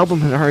fun. The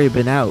album had already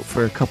been out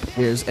for a couple of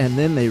years, and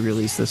then they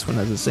released this one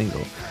as a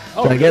single.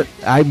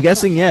 I'm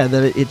guessing,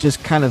 that it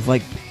just kind of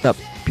like up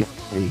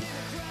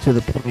to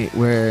the point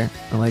where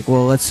I'm like,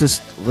 well, let's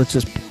just put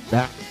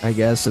that, I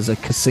guess, as a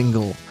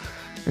single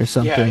or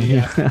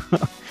something.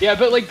 Yeah,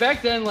 but like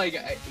back then, like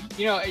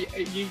you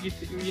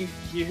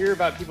hear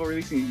about people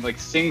releasing like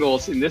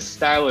singles in this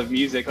style of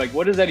music. Like,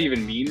 what does that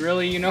even mean,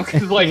 really?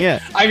 Because like,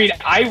 I mean,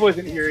 I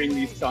wasn't hearing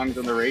these songs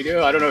on the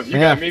radio. I don't know if you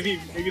guys, maybe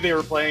they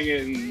were playing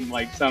it in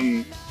like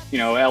some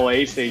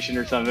LA station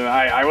or something.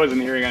 I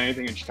wasn't hearing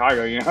anything in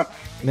Chicago.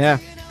 Yeah,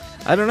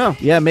 I don't know.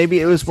 Yeah, maybe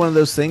it was one of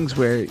those things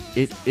where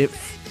it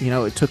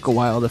took a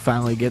while to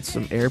finally get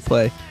some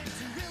airplay.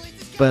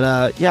 But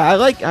I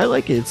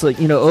like it. It's like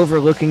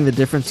overlooking the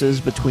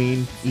differences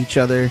between each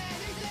other.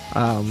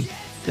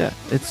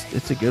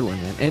 It's a good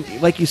one, man.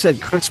 And like you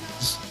said, Chris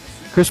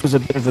was a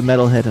bit of a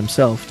metalhead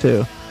himself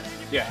too.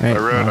 Yeah,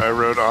 right? I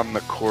wrote on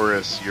the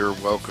chorus, "You're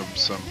welcome,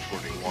 Sum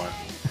 41."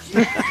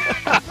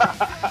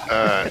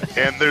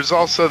 And there's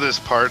also this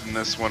part in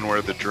this one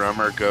where the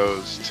drummer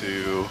goes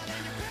to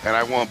and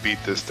I won't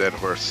beat this dead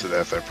horse to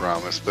death, I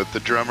promise, but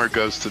the drummer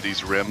goes to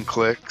these rim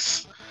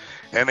clicks.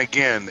 And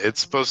again, it's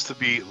supposed to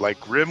be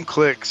like rim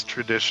clicks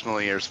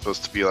traditionally are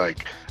supposed to be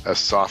like a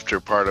softer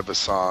part of a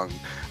song,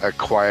 a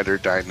quieter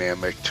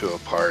dynamic to a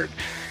part.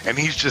 And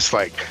he's just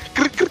like,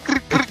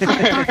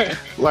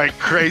 like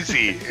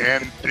crazy.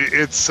 And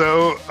it's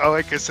so,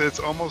 like I said, it's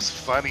almost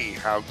funny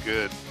how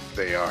good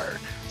they are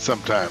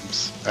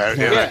sometimes. And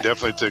I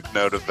definitely took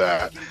note of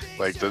that.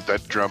 Like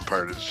that drum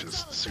part is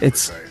just super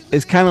tight.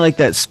 It's kind of like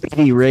that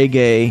speedy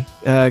reggae,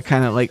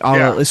 kind of like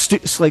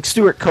like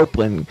Stuart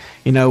Copeland,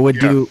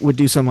 would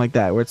do something like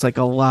that, where it's like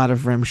a lot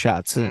of rim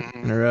shots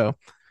in a row.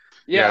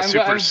 Yeah,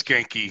 super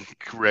skanky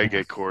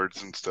reggae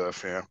chords and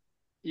stuff. Yeah.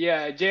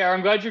 Yeah, JR,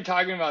 I'm glad you're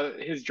talking about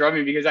his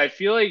drumming because I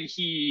feel like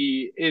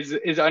he is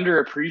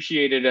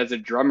underappreciated as a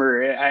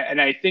drummer,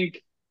 and I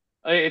think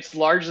it's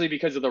largely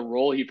because of the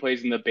role he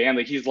plays in the band.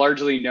 Like he's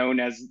largely known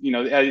as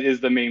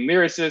as the main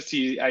lyricist.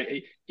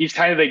 He's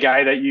kind of the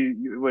guy that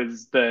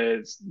was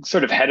the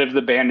sort of head of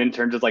the band in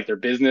terms of like their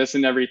business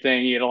and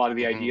everything. He had a lot of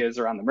the ideas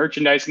around the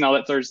merchandise and all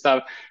that sort of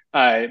stuff.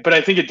 But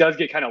I think it does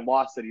get kind of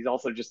lost that he's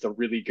also just a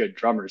really good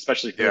drummer,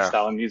 especially for this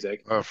style of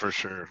music. Oh, for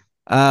sure.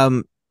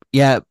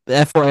 Yeah,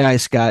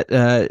 FYI, Scott,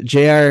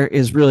 JR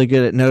is really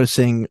good at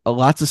noticing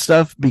lots of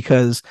stuff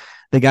because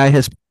the guy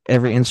has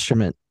every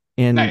instrument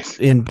in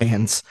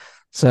bands.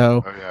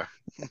 So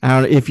I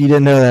don't know if you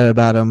didn't know that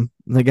about him.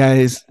 The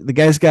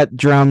guy's got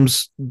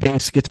drums,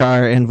 bass,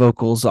 guitar, and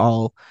vocals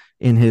all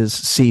in his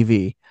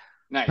CV.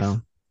 Nice. So,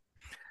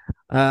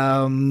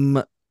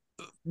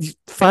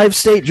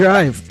 5-State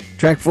Drive,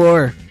 track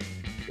 4.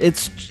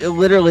 It's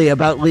literally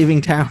about leaving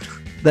town.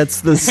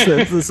 That's the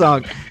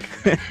song.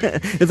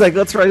 It's like,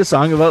 let's write a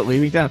song about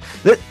leaving town.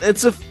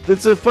 It's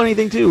a funny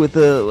thing too with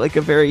a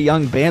very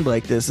young band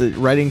like this,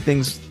 writing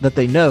things that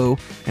they know,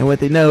 and what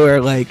they know are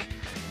like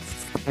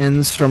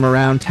friends from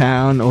around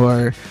town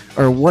or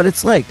what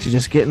it's like to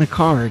just get in a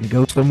car and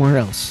go somewhere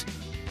else.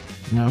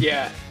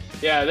 Yeah,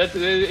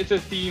 it's a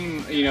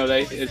theme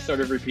that is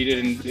sort of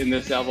repeated in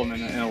this album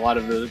and a lot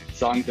of the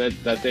songs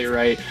that they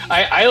write.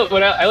 I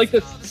like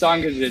this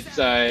song because it's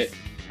I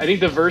think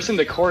the verse and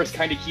the chorus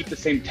kind of keep the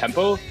same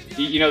tempo.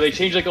 They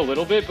change like a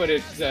little bit, but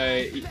it's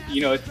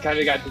it's kind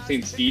of got the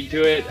same speed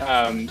to it.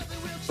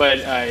 But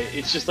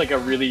it's just like a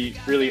really,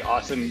 really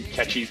awesome,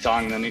 catchy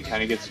song. And then it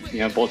kind of gets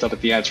bolts up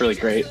at the end. It's really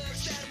great.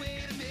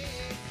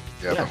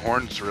 Yeah, the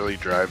horns really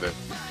drive it.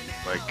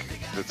 Like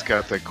it's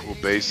got that cool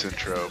bass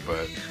intro,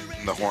 but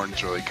the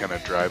horns really kind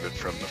of drive it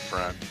from the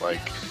front.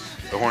 Like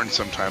the horns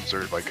sometimes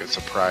are like a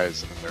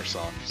surprise in their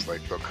songs.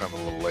 Like they'll come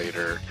a little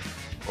later.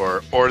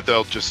 Or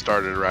they'll just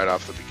start it right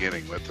off the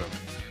beginning with them.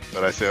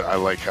 But I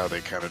like how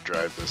they kind of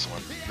drive this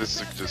one. This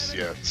is just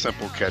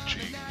simple,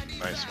 catchy,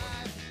 nice one.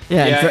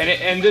 Yeah,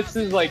 and this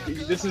is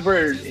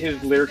where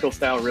his lyrical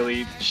style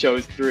really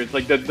shows through. It's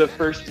like the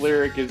first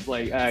lyric is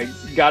like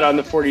got on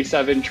the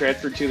 47,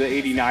 transferred to the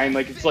 89.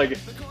 Like it's like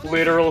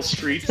literal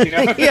streets,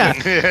 yeah.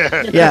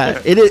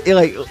 It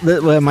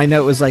is my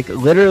note was like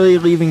literally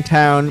leaving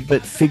town,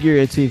 but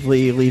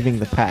figuratively leaving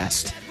the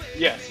past.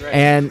 Yes, right.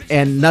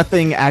 And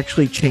nothing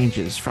actually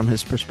changes from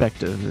his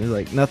perspective.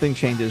 Like nothing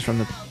changes from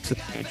the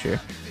future.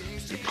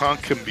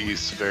 Punk can be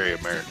very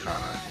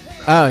Americana.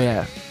 Oh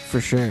yeah,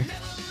 for sure.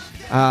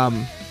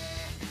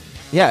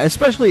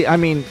 Especially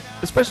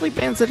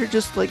bands that are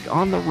just like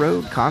on the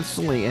road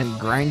constantly and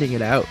grinding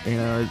it out.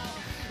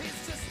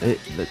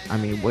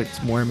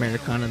 What's more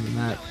Americana than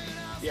that?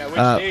 Yeah, which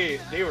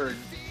they were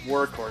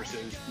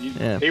workhorses.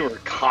 They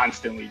were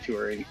constantly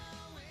touring.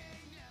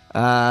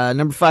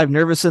 Number 5,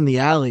 Nervous in the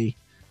Alley.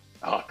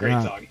 Oh,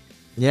 great song.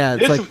 Yeah,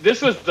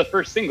 this was the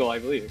first single, I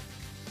believe.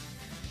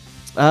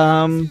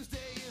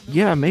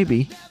 Yeah,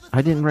 maybe.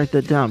 I didn't write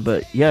that down,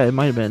 but yeah, it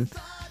might have been.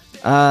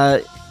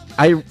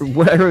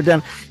 What I wrote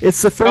down,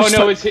 it's the first. Oh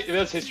no, it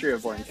was History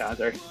of Born Town.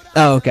 Sorry.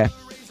 Oh, okay.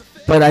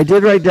 But I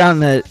did write down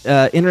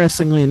that,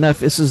 interestingly enough,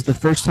 this is the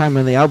first time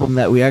on the album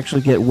that we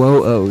actually get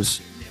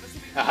whoa-ohs.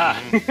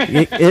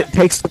 It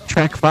takes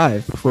track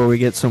 5 before we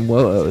get some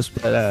whoa-ohs,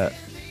 but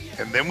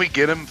and then we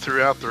get them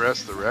throughout the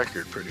rest of the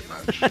record, pretty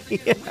much.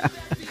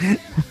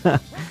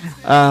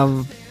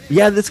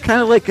 That's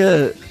kind of like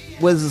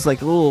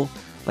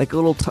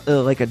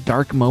a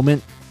dark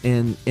moment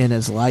in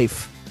his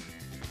life.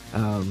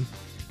 I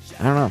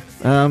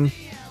don't know.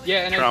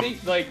 Yeah, and Trump. I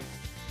think like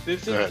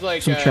this is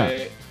like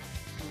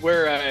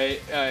where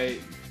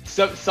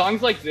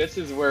songs like this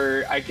is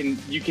where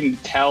you can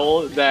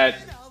tell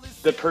that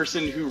the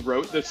person who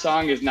wrote the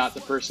song is not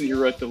the person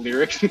who wrote the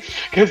lyrics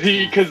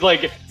because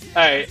like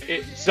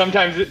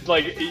sometimes it's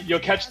like you'll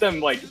catch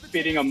them like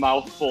fitting a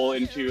mouthful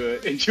into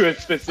a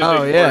specific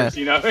verse,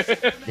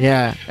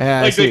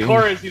 like the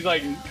chorus, he's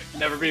like,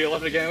 never be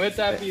alone again with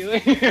that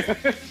feeling.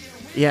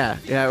 yeah,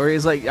 where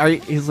he's like, are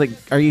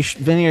you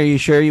Vinny, are you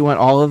sure you want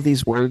all of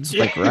these words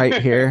like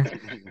right here?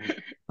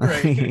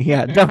 Right.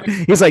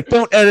 He's like,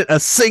 don't edit a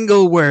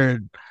single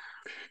word.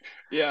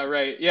 Yeah,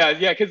 right. Yeah,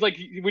 because like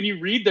when you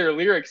read their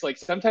lyrics, like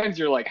sometimes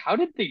you're like, how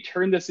did they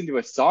turn this into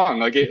a song?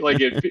 Like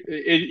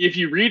if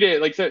you read it,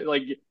 like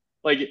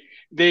Like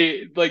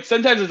they like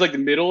sometimes it's like the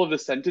middle of the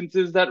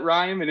sentences that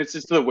rhyme, and it's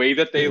just the way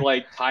that they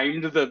like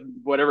timed the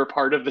whatever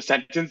part of the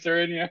sentence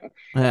they're in.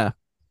 Yeah.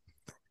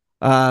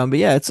 But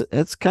yeah,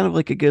 it's kind of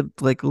like a good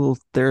like little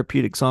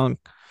therapeutic song.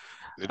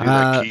 They do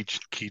that Uh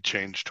key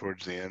change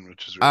towards the end,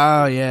 which is really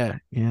oh cool. yeah,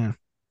 yeah.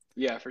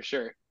 Yeah, for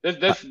sure. Uh,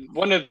 That's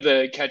one of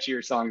the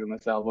catchier songs on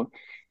this album.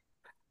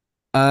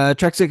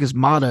 Track six is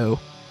Motto.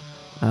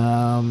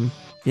 Um,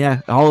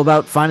 yeah, all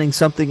about finding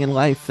something in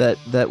life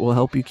that will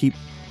help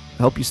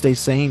you stay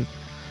sane.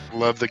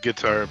 Love the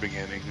guitar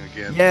beginning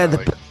again. Yeah, the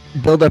Like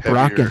build up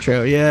rock heavier,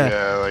 intro. Yeah,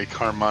 yeah, like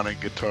harmonic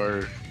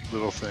guitar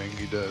little thing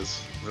he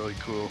does. Really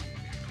cool.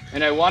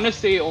 And I want to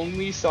say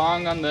only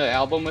song on the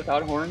album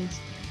without horns.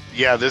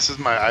 Yeah, this is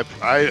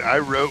I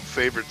wrote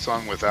favorite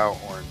song without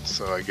horns,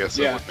 so I guess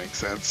that Yeah. would make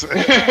sense.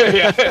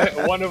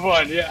 Yeah, one of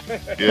one. Yeah.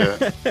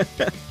 Yeah,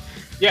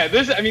 Yeah.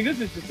 This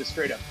is just a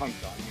straight up punk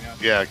song,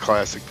 yeah,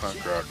 classic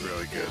punk rock,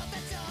 really good.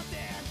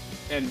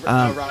 And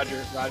Um,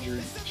 Roger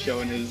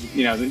showing his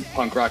the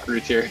punk rock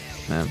roots here.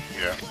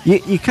 Yeah,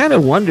 you kind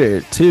of wonder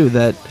too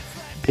that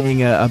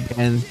being a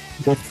band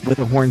with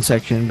a horn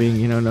section,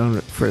 being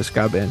known for a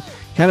ska band,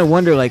 kind of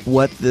wonder like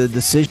what the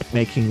decision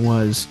making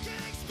was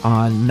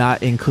on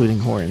not including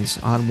horns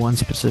on one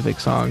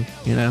specific song.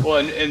 Well,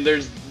 and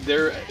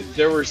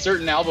there were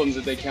certain albums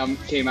that they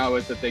came out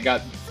with that they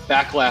got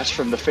backlash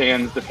from the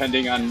fans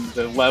depending on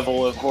the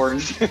level of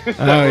horns that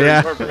were yeah.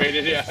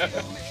 incorporated. Yeah.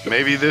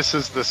 maybe this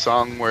is the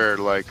song where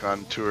like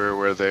on tour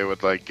where they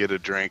would like get a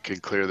drink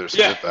and clear their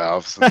Yeah. spit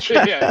valves and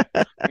shit. Yeah.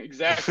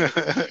 Exactly.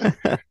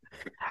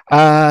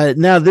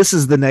 Now this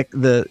is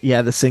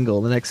the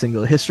single, the next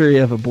single, History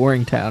of a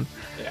Boring Town.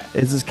 Yeah.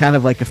 This is kind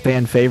of like a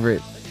fan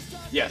favorite.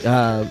 Yes.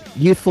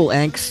 Youthful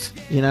angst,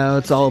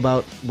 it's all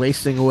about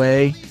wasting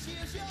away.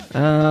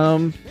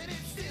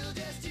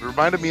 It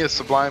reminded me of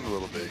Sublime a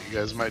little bit. You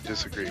guys might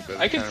disagree, but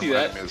I can see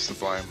that. Me of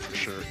Sublime for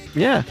sure.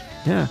 Yeah.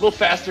 A little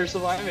faster,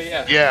 Sublime,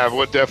 yeah. Yeah,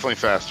 well, definitely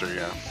faster.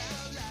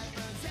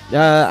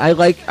 Yeah. I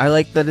like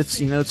that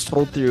it's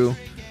told through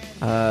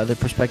the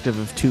perspective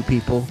of two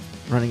people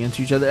running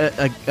into each other.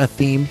 A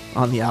theme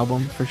on the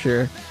album for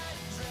sure.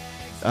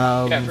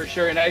 Yeah, for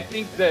sure. And I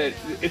think that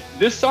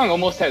this song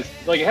almost has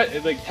like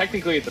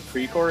technically it's a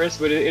pre-chorus,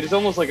 but it is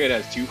almost like it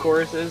has two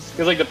choruses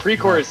because like the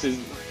pre-chorus is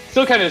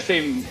still kind of the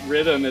same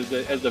rhythm as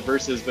the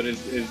verses, but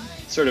is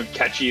sort of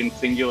catchy and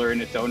singular in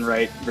its own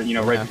right.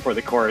 Right before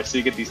the chorus, so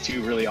you get these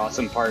two really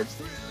awesome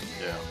parts.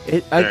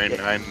 Yeah.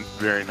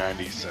 Very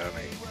 90s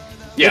sounding.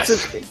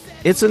 Yes.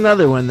 It's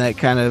another one that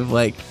kind of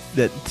like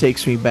that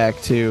takes me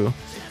back to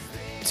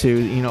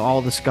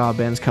all the ska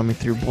bands coming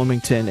through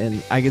Bloomington,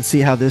 and I can see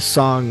how this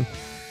song,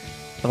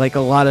 like a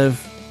lot of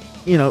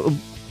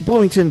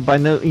Bloomington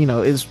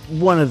is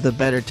one of the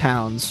better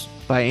towns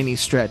by any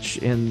stretch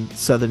in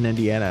southern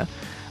Indiana,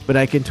 but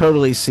I can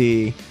totally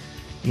see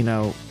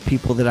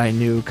people that I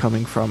knew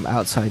coming from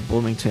outside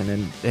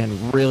Bloomington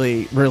and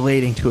really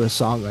relating to a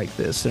song like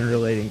this and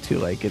relating to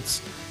like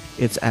its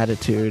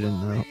attitude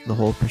and the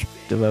whole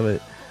perspective of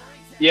it.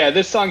 Yeah,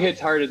 this song hits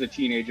hard as a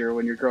teenager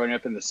when you're growing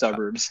up in the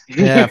suburbs.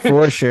 Yeah,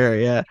 for sure.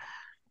 Yeah.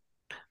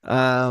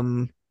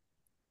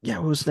 Yeah,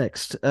 what was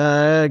next?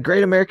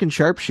 Great American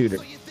Sharpshooter.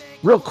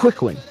 Real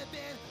quick one.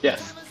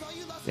 Yes.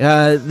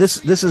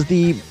 This is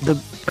the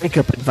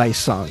breakup advice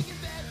song.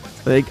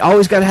 Like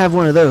always got to have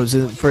one of those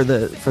for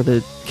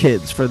the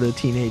kids, for the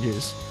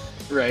teenagers.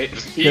 Right.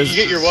 You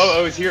get your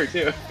whoa-ohs here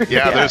too.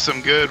 Yeah, there's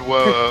some good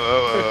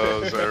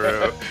whoa-ohs I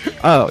wrote.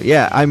 Oh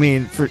yeah, I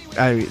mean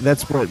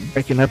that's what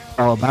breaking up is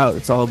all about.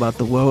 It's all about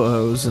the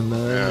whoa-ohs and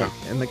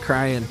the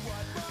crying.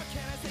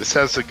 This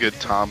has a good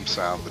tom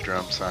sound. The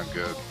drums sound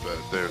good,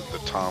 but the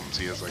toms,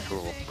 he has like a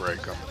little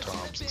break on the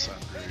toms that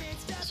sound great.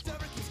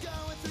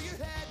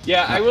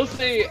 Yeah, I will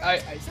say,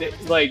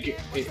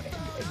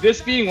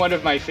 this being one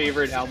of my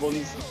favorite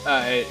albums,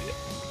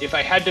 if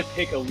I had to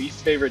pick a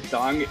least favorite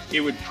song,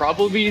 it would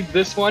probably be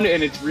this one,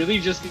 and it's really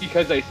just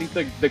because I think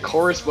the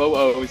chorus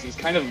whoa-ohs is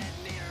kind of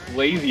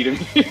lazy to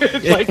me.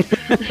 It's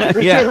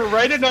like, yeah.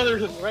 write another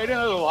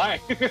line.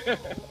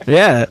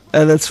 Yeah,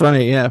 that's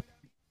funny. Yeah.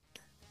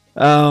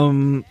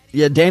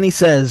 Yeah, Danny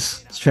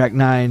says it's track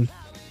 9.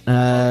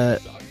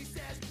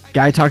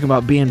 Guy talking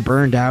about being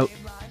burned out,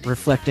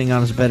 reflecting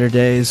on his better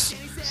days.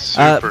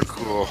 Super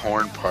cool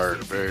horn part,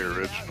 very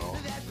original.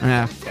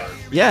 Yeah.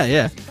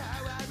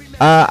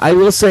 I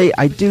will say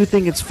I do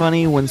think it's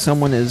funny when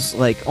someone is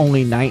like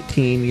only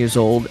 19 years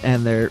old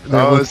and they're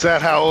is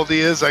that how old he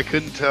is? I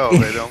couldn't tell.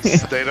 They don't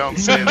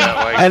say that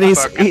like and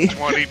fucking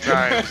 20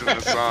 times in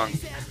the song.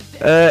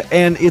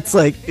 And it's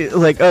like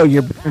oh,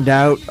 you're burned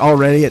out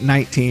already at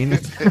 19.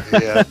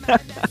 Yeah.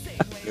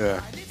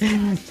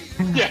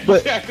 Yeah,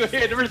 But,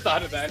 exactly. I never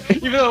thought of that.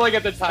 Even though, like,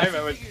 at the time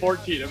I was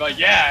 14, I'm like,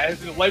 yeah,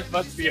 life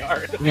must be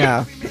hard.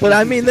 Yeah, but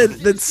I mean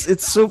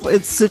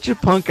it's such a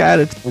punk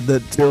attitude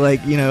that to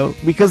like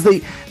because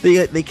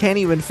they can't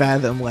even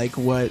fathom like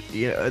what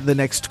the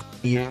next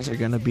 20 years are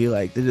gonna be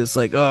like. They're just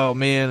like, oh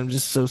man, I'm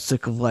just so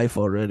sick of life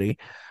already.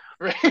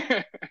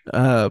 Right.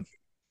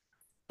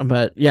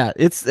 But yeah,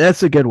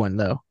 that's a good one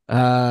though.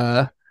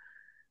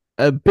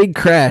 Big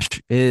Crash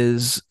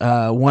is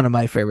one of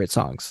my favorite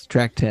songs.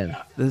 Track 10.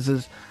 Yeah. This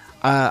is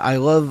I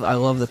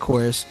love the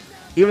chorus,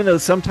 even though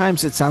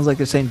sometimes it sounds like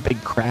they're saying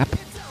big crap.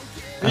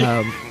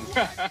 Um,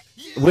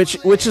 which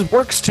is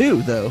works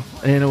too though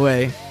in a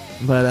way,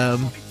 but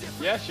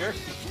Yeah, sure.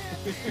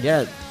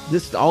 yeah,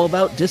 this is all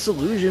about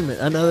disillusionment.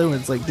 Another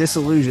one's like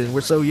disillusion.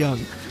 We're so young,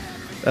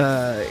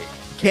 uh,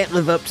 can't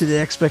live up to the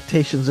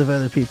expectations of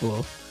other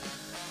people.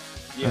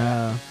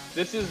 Yeah.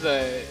 This is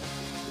a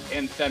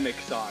anthemic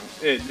song.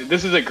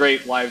 This is a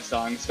great live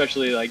song,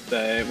 especially like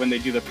the when they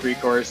do the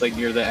pre-chorus like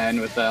near the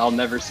end with the "I'll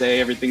never say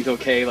everything's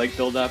okay" like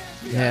build up.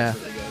 Yeah, It's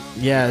really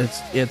good. yeah,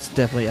 it's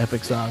definitely an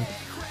epic song.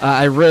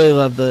 I really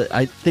love the.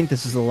 I think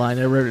this is the line.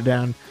 I wrote it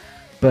down,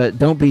 but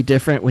don't be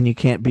different when you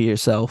can't be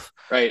yourself.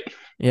 Right.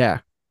 Yeah,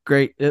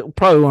 great.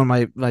 Probably one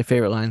of my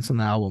favorite lines on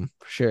the album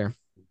for sure.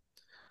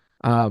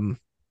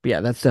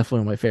 Yeah, that's definitely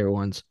one of my favorite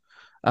ones.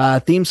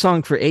 Theme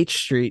song for H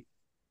Street,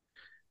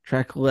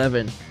 track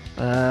 11.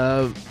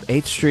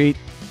 H Street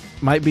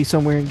might be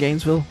somewhere in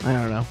Gainesville. I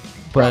don't know,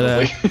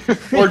 but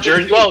Probably. Or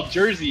Jersey. Well,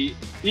 Jersey.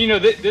 You know,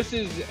 this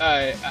is.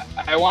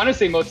 I want to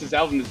say most of his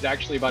album is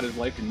actually about his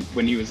life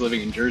when he was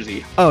living in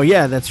Jersey. oh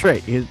yeah, that's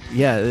right.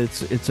 Yeah,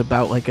 it's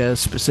about like a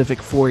specific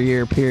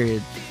 4-year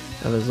period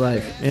of his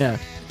life. Yeah.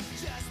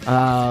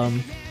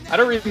 I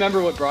don't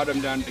remember what brought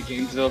him down to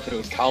Gainesville, if it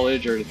was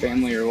college or the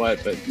family or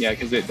what, but yeah,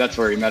 because that's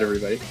where he met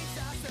everybody.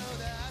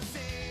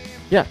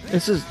 Yeah,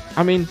 this is.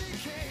 I mean,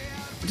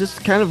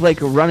 just kind of like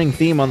a running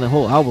theme on the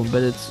whole album,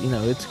 but it's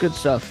it's good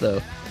stuff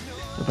though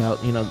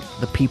about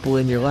the people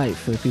in your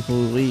life, the people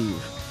who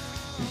leave,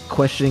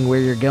 questioning where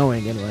you're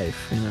going in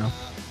life.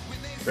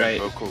 Right.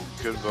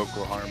 Good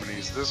vocal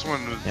harmonies. This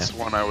one is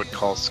one I would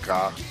call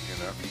ska.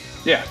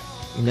 Yeah.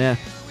 Yeah.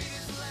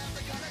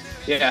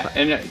 Yeah,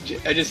 and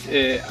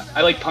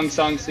I like punk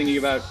songs singing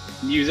about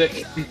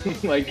music,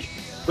 like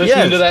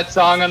listening to that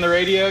song on the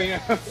radio,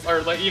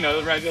 or like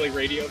reminds me like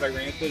Radio by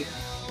Rancid.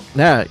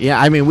 Yeah.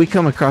 I mean, we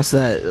come across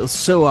that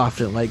so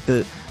often. Like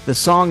the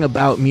song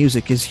about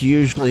music is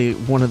usually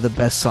one of the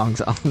best songs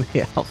on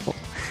the album.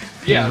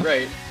 Yeah,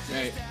 right.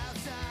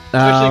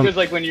 Especially because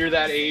like when you're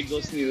that age,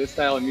 listening to this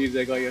style of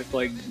music, like it's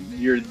like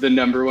you're the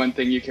number one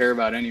thing you care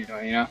about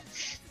anyway.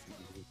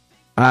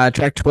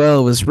 Track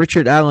 12 is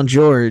Richard Allen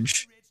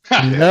George.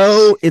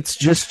 No, it's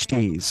just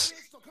cheese.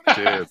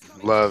 Dude,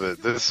 love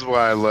it. This is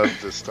why I love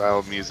this style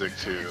of music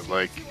too.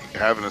 Like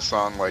having a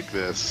song like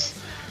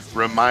this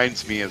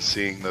reminds me of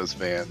seeing those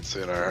bands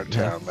in our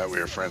town that we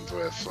were friends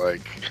with.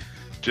 Like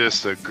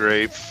just a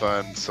great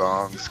fun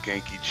song,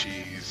 Skanky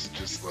Cheese.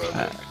 Just love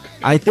it.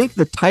 I think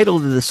the title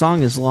to the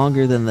song is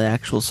longer than the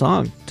actual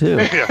song too.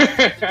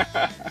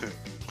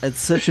 It's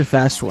such a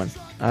fast one.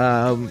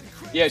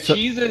 Yeah,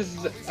 Cheese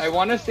is. I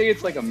want to say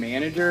it's like a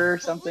manager or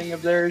something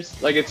of theirs.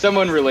 Like it's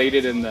someone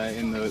related in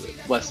the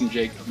Less Than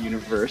Jake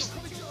universe.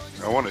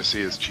 I want to see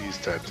his cheese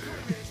tattoo.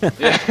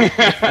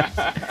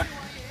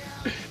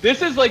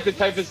 This is like the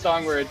type of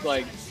song where it's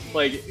like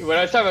what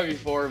I was talking about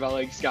before about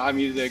like ska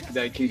music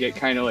that can get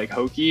kind of like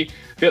hokey.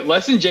 But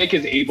Less Than Jake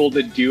is able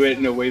to do it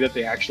in a way that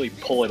they actually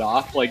pull it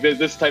off. Like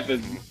this type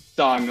of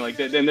song, like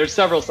that. And there's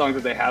several songs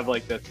that they have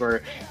like this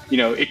where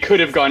it could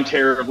have gone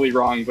terribly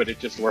wrong, but it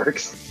just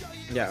works.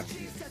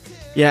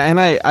 Yeah, and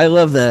I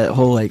love that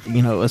whole like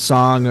a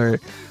song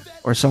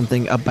or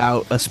something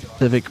about a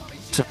specific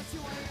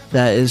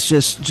that is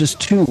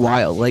just too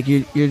wild. Like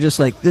you're just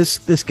like this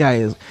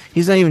guy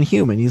he's not even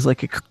human. He's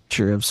like a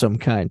creature of some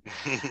kind.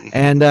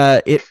 And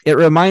it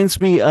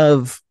reminds me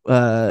of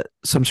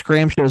some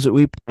scram shows that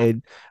we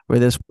played where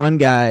this one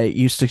guy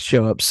used to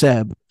show up,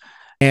 Seb,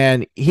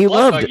 and he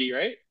loved Buggy, it.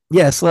 Right?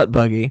 Yeah, Slut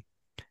Buggy,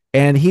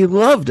 and he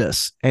loved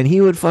us, and he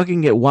would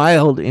fucking get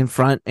wild in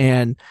front.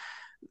 And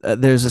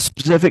there's a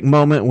specific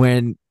moment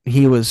when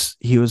he was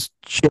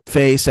shit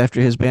faced after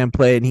his band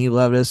played, and he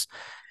loved us,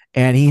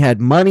 and he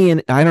had money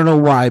in. I don't know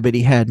why, but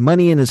he had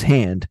money in his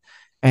hand,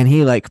 and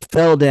he like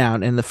fell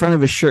down, and the front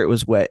of his shirt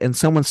was wet, and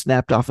someone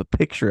snapped off a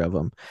picture of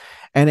him,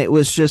 and it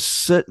was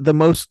just the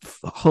most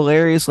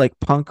hilarious like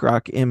punk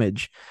rock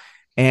image,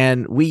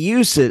 and we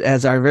used it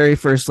as our very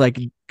first like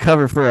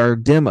cover for our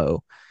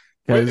demo.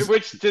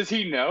 Which does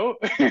he know?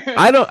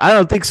 I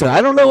don't think so.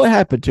 I don't know what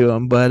happened to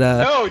him, but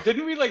no,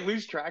 didn't we like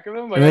lose track of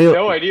him? Like, I have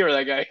no idea where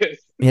that guy is.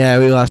 Yeah,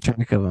 we lost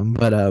track of him,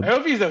 but I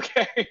hope he's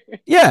okay.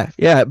 yeah,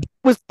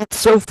 it's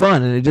so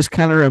fun, and it just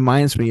kind of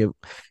reminds me of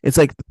it's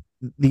like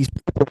these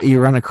people that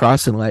you run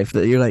across in life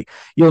that you're like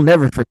you'll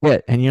never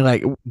forget, and you're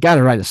like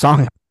gotta write a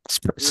song about this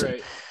person.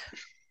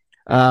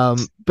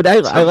 Right. But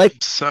I like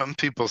some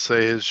people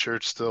say his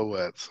shirt's still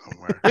wet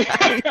somewhere.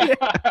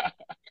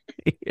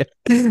 Yeah.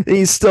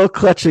 He's still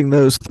clutching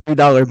those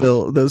 $3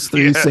 bill, those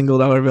three single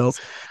dollar bills.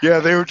 Yeah,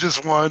 they were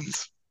just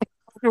ones.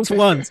 Just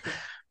ones.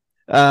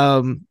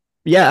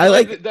 Yeah, I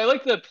like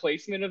the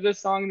placement of this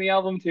song in the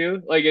album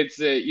too. Like it's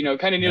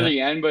kind of near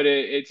the end, but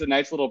it's a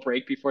nice little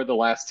break before the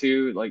last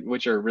two, like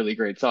which are really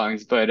great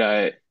songs. But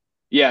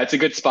yeah, it's a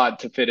good spot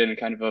to fit in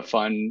kind of a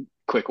fun,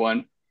 quick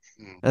one.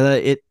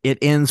 It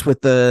ends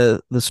with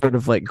the sort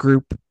of like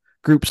group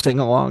sing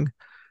along.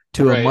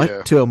 Right.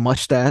 Yeah, to a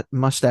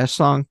mustache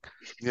song.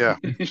 yeah,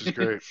 which is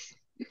great.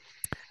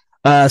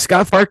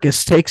 Scott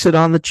Farkas takes it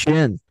on the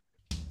chin.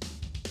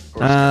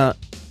 Poor Scott.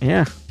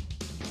 Yeah,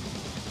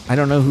 I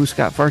don't know who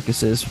Scott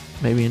Farkas is.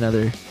 Maybe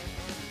another.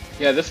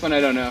 Yeah, this one I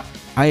don't know.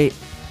 I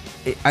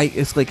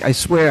it's like I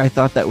swear I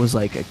thought that was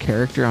like a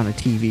character on a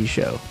TV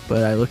show,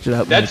 but I looked it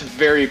up. That's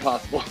very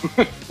possible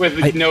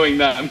with knowing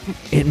them.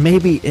 It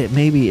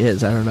maybe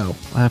is. I don't know.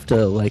 I'll have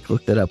to like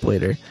look that up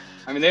later.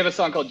 I mean, they have a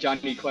song called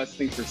Johnny Quest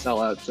thinks for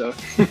sellout, so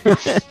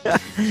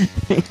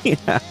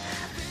Yeah.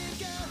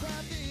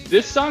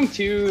 this song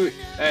too.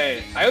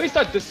 I always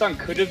thought this song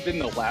could have been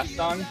the last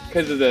song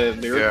because of the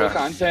lyrical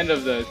content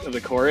of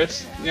the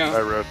chorus. You know,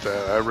 I wrote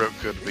that. I wrote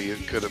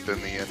it could have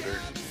been the ender.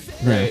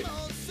 right?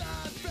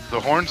 The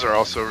horns are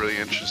also really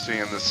interesting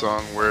in this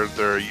song, where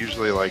they're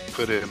usually like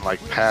put in like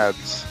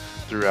pads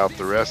throughout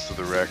the rest of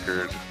the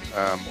record,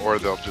 or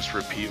they'll just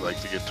repeat like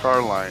the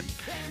guitar line.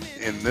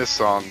 In this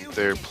song,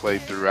 they're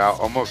played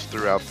almost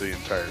throughout the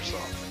entire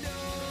song.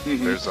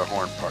 Mm-hmm. There's a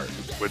horn part,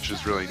 which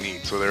is really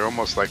neat. So they're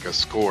almost like a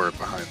score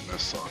behind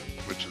this song,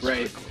 which is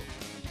really cool.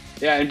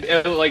 Yeah,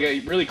 and like a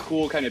really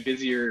cool kind of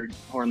busier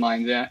horn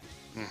lines. Yeah.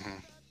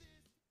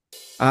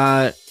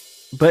 Uh,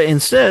 but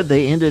instead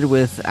they ended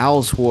with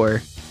Owl's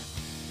War.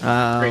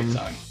 Great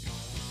song.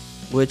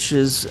 Which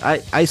is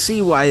I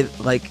see why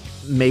like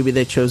maybe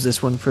they chose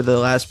this one for the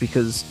last,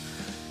 because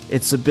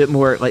it's a bit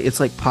more like it's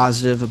like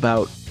positive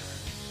about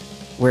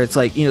where it's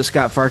like, you know,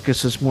 Scott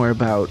Farkas is more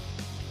about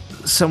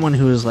someone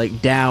who is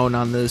like down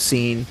on the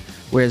scene,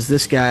 whereas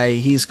this guy,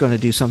 he's going to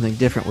do something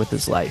different with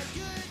his life.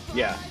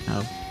 Yeah.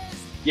 Oh.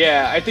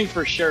 Yeah, I think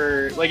for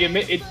sure. Like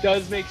it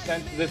does make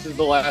sense. This is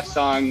the last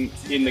song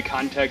in the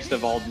context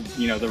of all,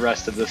 you know, the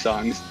rest of the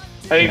songs.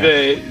 I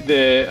think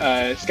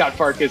the Scott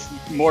Farkas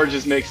more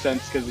just makes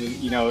sense because,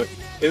 you know,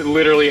 it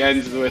literally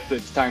ends with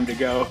 "It's time to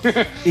go."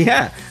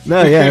 Yeah,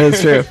 no, yeah,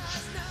 that's true.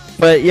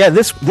 But yeah,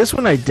 this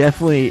one I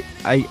definitely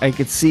I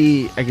could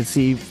see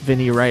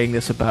Vinny writing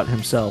this about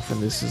himself,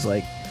 and this is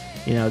like,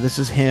 you know, this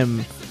is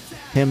him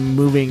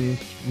moving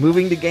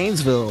to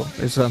Gainesville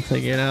or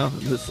something, you know.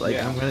 It's like,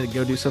 I'm gonna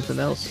go do something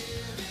else.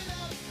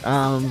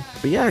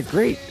 But yeah,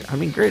 great. I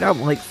mean, great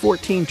album. Like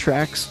 14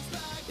 tracks.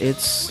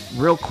 It's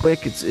real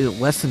quick. It's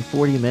less than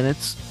 40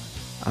 minutes.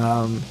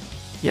 Yeah.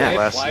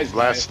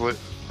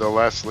 The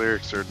last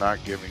lyrics are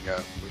 "not giving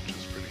up," which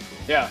is pretty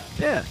cool. Yeah.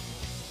 Yeah.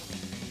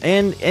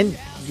 And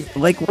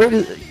like,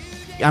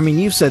 I mean,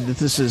 you've said that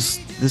this is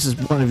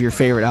one of your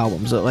favorite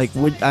albums. Like,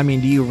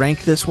 do you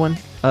rank this one?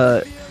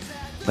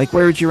 Like,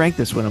 where would you rank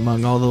this one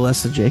among all the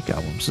Less Than Jake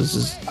albums? This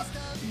is.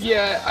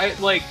 Yeah,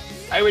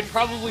 I would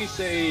probably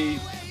say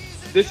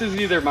this is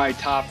either my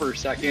top or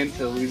second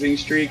to Losing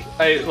Streak.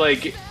 They're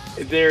like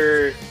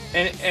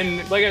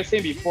I was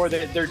saying before,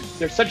 they're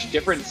such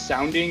different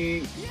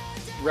sounding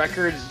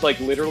records, like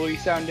literally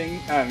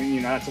sounding.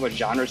 You know, not so much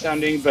genre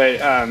sounding, but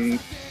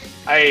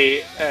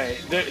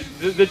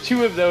the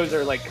two of those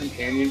are like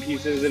companion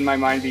pieces in my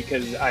mind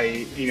because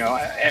I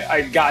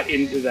got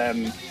into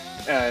them.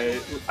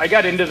 I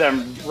got into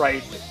them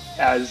right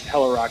as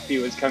Hello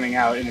Rockview was coming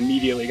out, and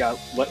immediately got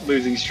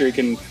Losing Streak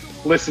and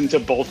listened to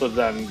both of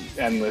them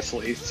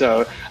endlessly.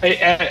 So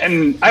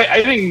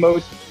I think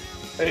most.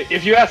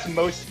 If you ask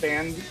most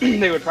fans,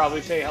 they would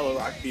probably say Hello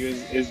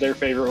Rockview is their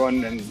favorite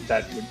one, and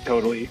that would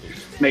totally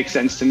make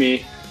sense to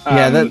me.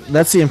 Yeah,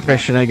 that's the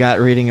impression I got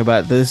reading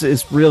about this.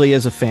 It really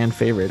is a fan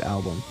favorite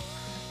album.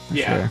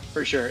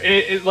 For sure.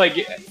 It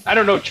like, I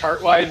don't know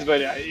chart wise,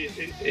 but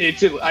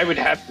I would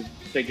have to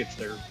think it's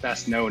their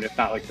best known, if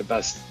not like the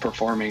best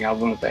performing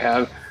album that they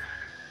have.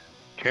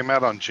 Came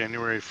out on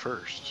January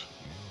 1st.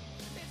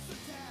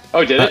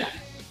 Oh, did it?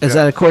 Is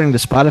that according to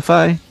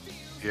Spotify?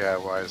 Yeah,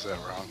 why is that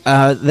wrong?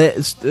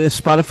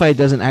 Spotify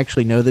doesn't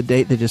actually know the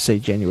date. They just say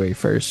January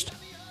 1st.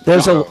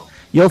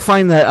 You'll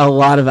find that a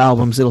lot of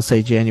albums it'll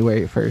say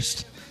January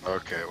 1st.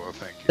 Okay, well,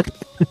 thank you.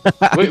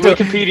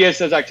 Wikipedia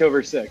says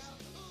October 6th.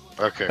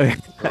 Okay.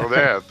 Well,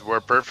 yeah, we're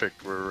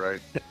perfect. We're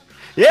right.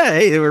 Yeah,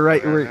 hey, we're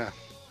right. We're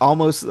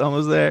almost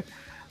there.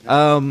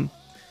 So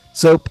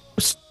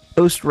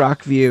post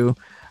Rockview,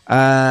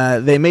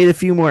 they made a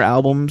few more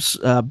albums,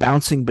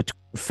 bouncing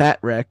between Fat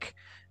Wreck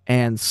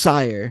and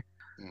Sire.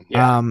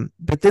 Yeah.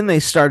 But then they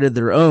started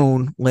their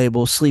own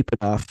label, Sleep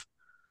It Off.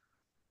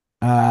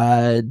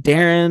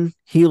 Darren,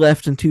 he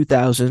left in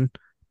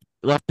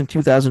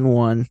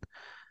 2001.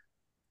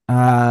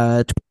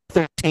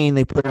 2013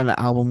 they put on an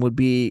album Would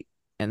Be,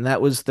 and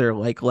that was their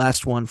like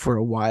last one for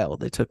a while.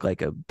 They took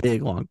like a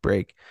big long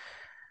break.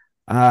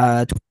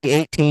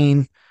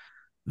 2018,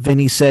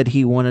 Vinny said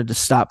he wanted to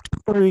stop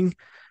touring,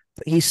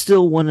 but he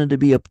still wanted to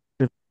be a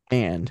part of the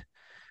band,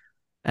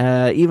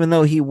 even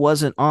though he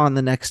wasn't on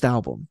the next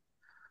album.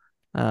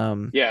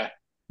 No,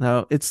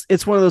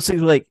 it's one of those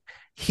things like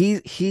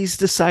he's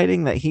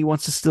deciding that he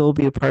wants to still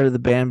be a part of the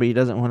band, but he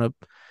doesn't want to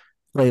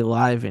play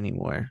live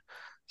anymore.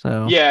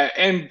 So yeah,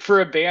 and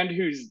for a band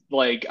whose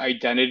like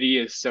identity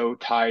is so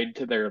tied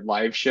to their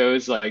live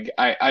shows, like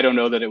I don't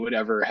know that it would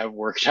ever have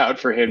worked out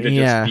for him to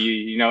just be,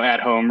 you know, at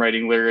home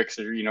writing lyrics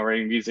or, you know,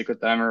 writing music with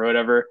them or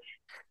whatever.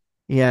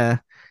 Yeah.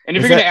 And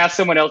if Is you're going that to ask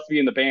someone else to be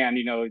in the band,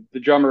 the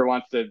drummer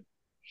wants to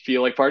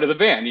feel like part of the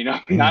band,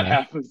 not yeah.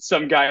 have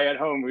some guy at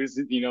home who's,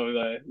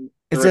 the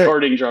Is that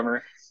recording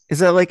drummer. is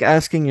that like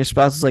asking your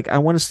spouse is like, I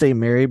want to stay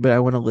married, but I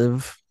want to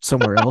live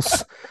somewhere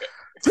else?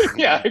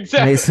 Yeah,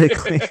 exactly.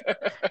 Basically.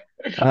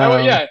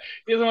 Yeah,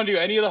 he doesn't want to do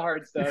any of the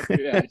hard stuff.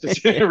 Yeah,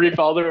 just reap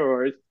all the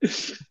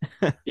rewards.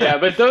 Yeah,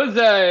 but those,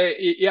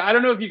 yeah, I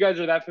don't know if you guys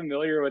are that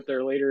familiar with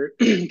their later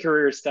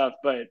career stuff,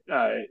 but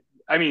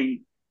I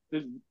mean,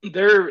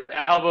 their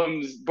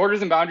albums,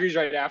 Borders and Boundaries,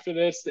 right after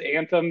this, the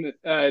Anthem,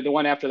 the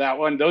one after that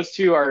one, those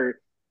two are,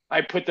 I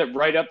put them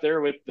right up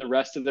there with the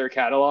rest of their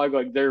catalog.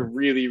 Like they're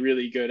really,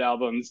 really good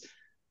albums.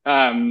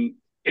 And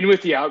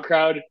with the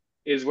Outcrowd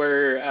is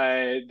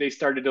where they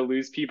started to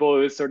lose people.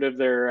 It was sort of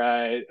their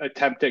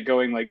attempt at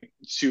going like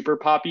super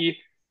poppy.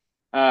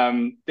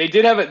 They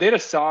had a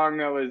song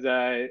that was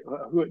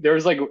there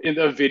was like in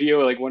a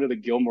video like one of the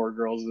Gilmore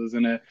Girls was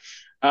in it.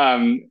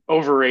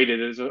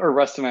 Overrated or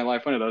Rest of My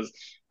Life, one of those.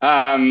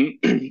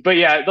 But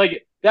yeah,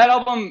 like that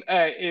album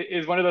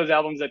is one of those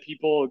albums that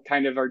people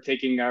kind of are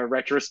taking a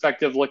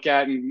retrospective look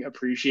at and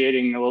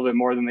appreciating a little bit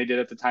more than they did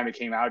at the time it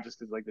came out, just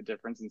because like the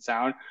difference in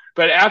sound.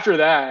 But after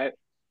that,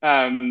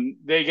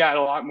 they got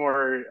a lot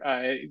more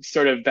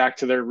sort of back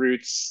to their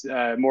roots,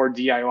 more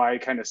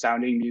DIY kind of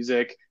sounding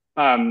music.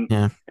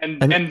 Yeah.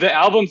 And And the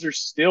albums are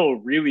still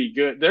really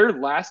good. Their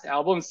last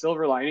album,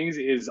 Silver Linings,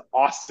 is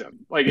awesome.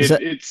 Like is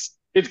that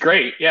it's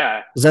great.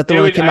 Yeah. is that the It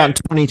one that would came out in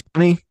I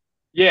 2020?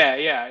 yeah.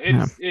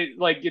 Yeah.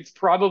 It's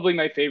probably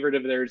my favorite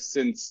of theirs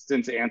since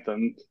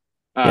Anthem.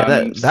 Yeah,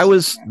 that Um that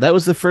was that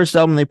was the first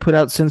album they put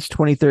out since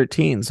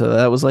 2013. So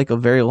that was like a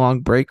very long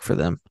break for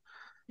them.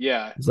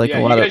 yeah. It's like a Yeah,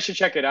 you lot of guys should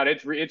check it out.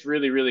 It's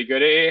really really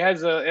good. It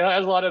has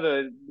a lot of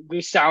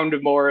the sound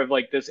of more of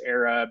like this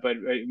era, but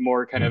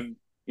more kind of,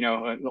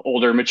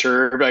 older,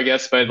 mature, I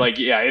guess, but like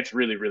yeah, it's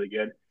really really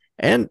good.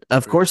 and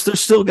of course they're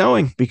still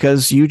going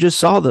because you just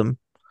saw them.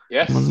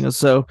 Yes.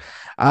 So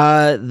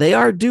they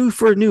are due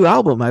for a new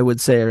album, I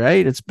would say,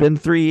 right? It's been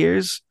 3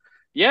 years.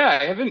 Yeah,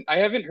 I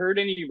haven't heard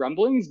any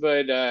rumblings,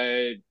 but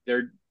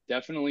they're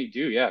definitely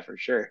due. Yeah, for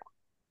sure.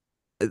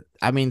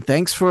 I mean,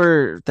 thanks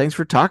for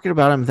talking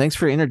about him. Thanks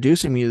for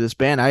introducing me to this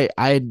band.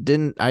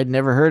 I'd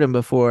never heard him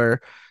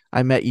before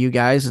I met you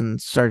guys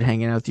and started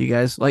hanging out with you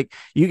guys. Like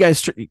you guys,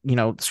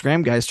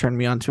 Scram guys turned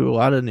me on to a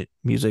lot of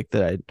music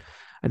that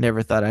I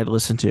never thought I'd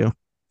listen to.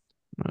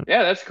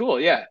 Yeah, that's cool.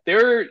 Yeah,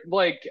 they're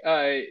like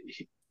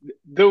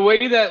the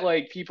way that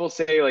like people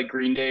say like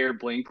Green Day or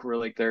Blink were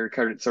like their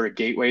kind of sort of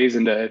gateways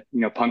into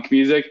punk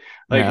music.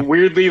 Like Yeah,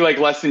 weirdly, like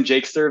Less Than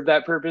Jake served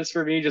that purpose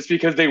for me, just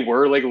because they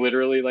were like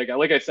literally like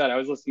I said, I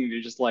was listening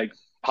to just like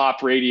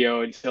pop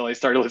radio until I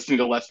started listening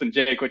to Less Than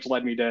Jake, which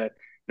led me to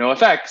No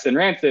Effects and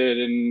Rancid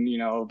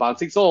and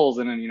Bouncing Souls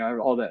and then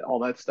all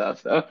that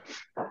stuff. So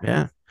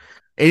yeah.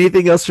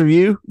 Anything else from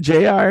you,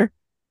 Jr.?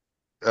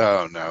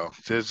 Oh no,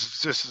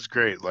 this is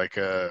great. Like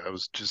I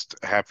was just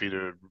happy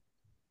to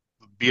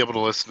be able to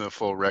listen to a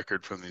full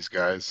record from these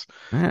guys.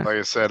 Yeah, Like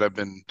I said, I've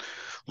been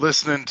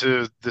listening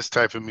to this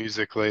type of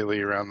music lately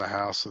around the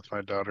house with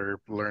my daughter,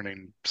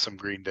 learning some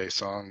Green Day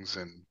songs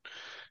and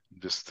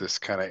just this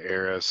kind of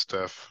era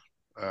stuff.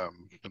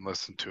 Been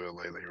listening to it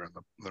lately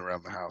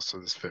around the house, so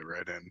this fit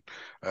right in.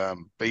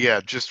 But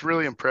yeah, just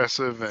really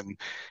impressive. And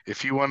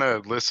if you want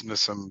to listen to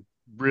some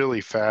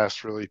really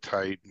fast, really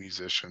tight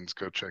musicians,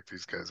 go check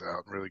these guys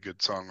out. Really good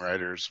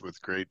songwriters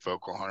with great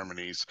vocal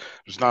harmonies.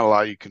 There's not a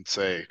lot you can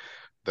say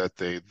that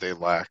they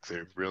lack.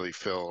 They really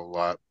fill a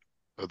lot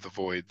of the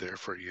void there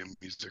for you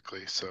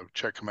musically. So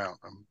check them out.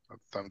 A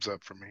thumbs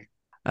up for me.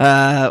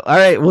 all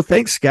right. Well,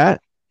 thanks, Scott.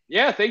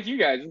 yeah, thank you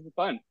guys. This is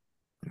fun.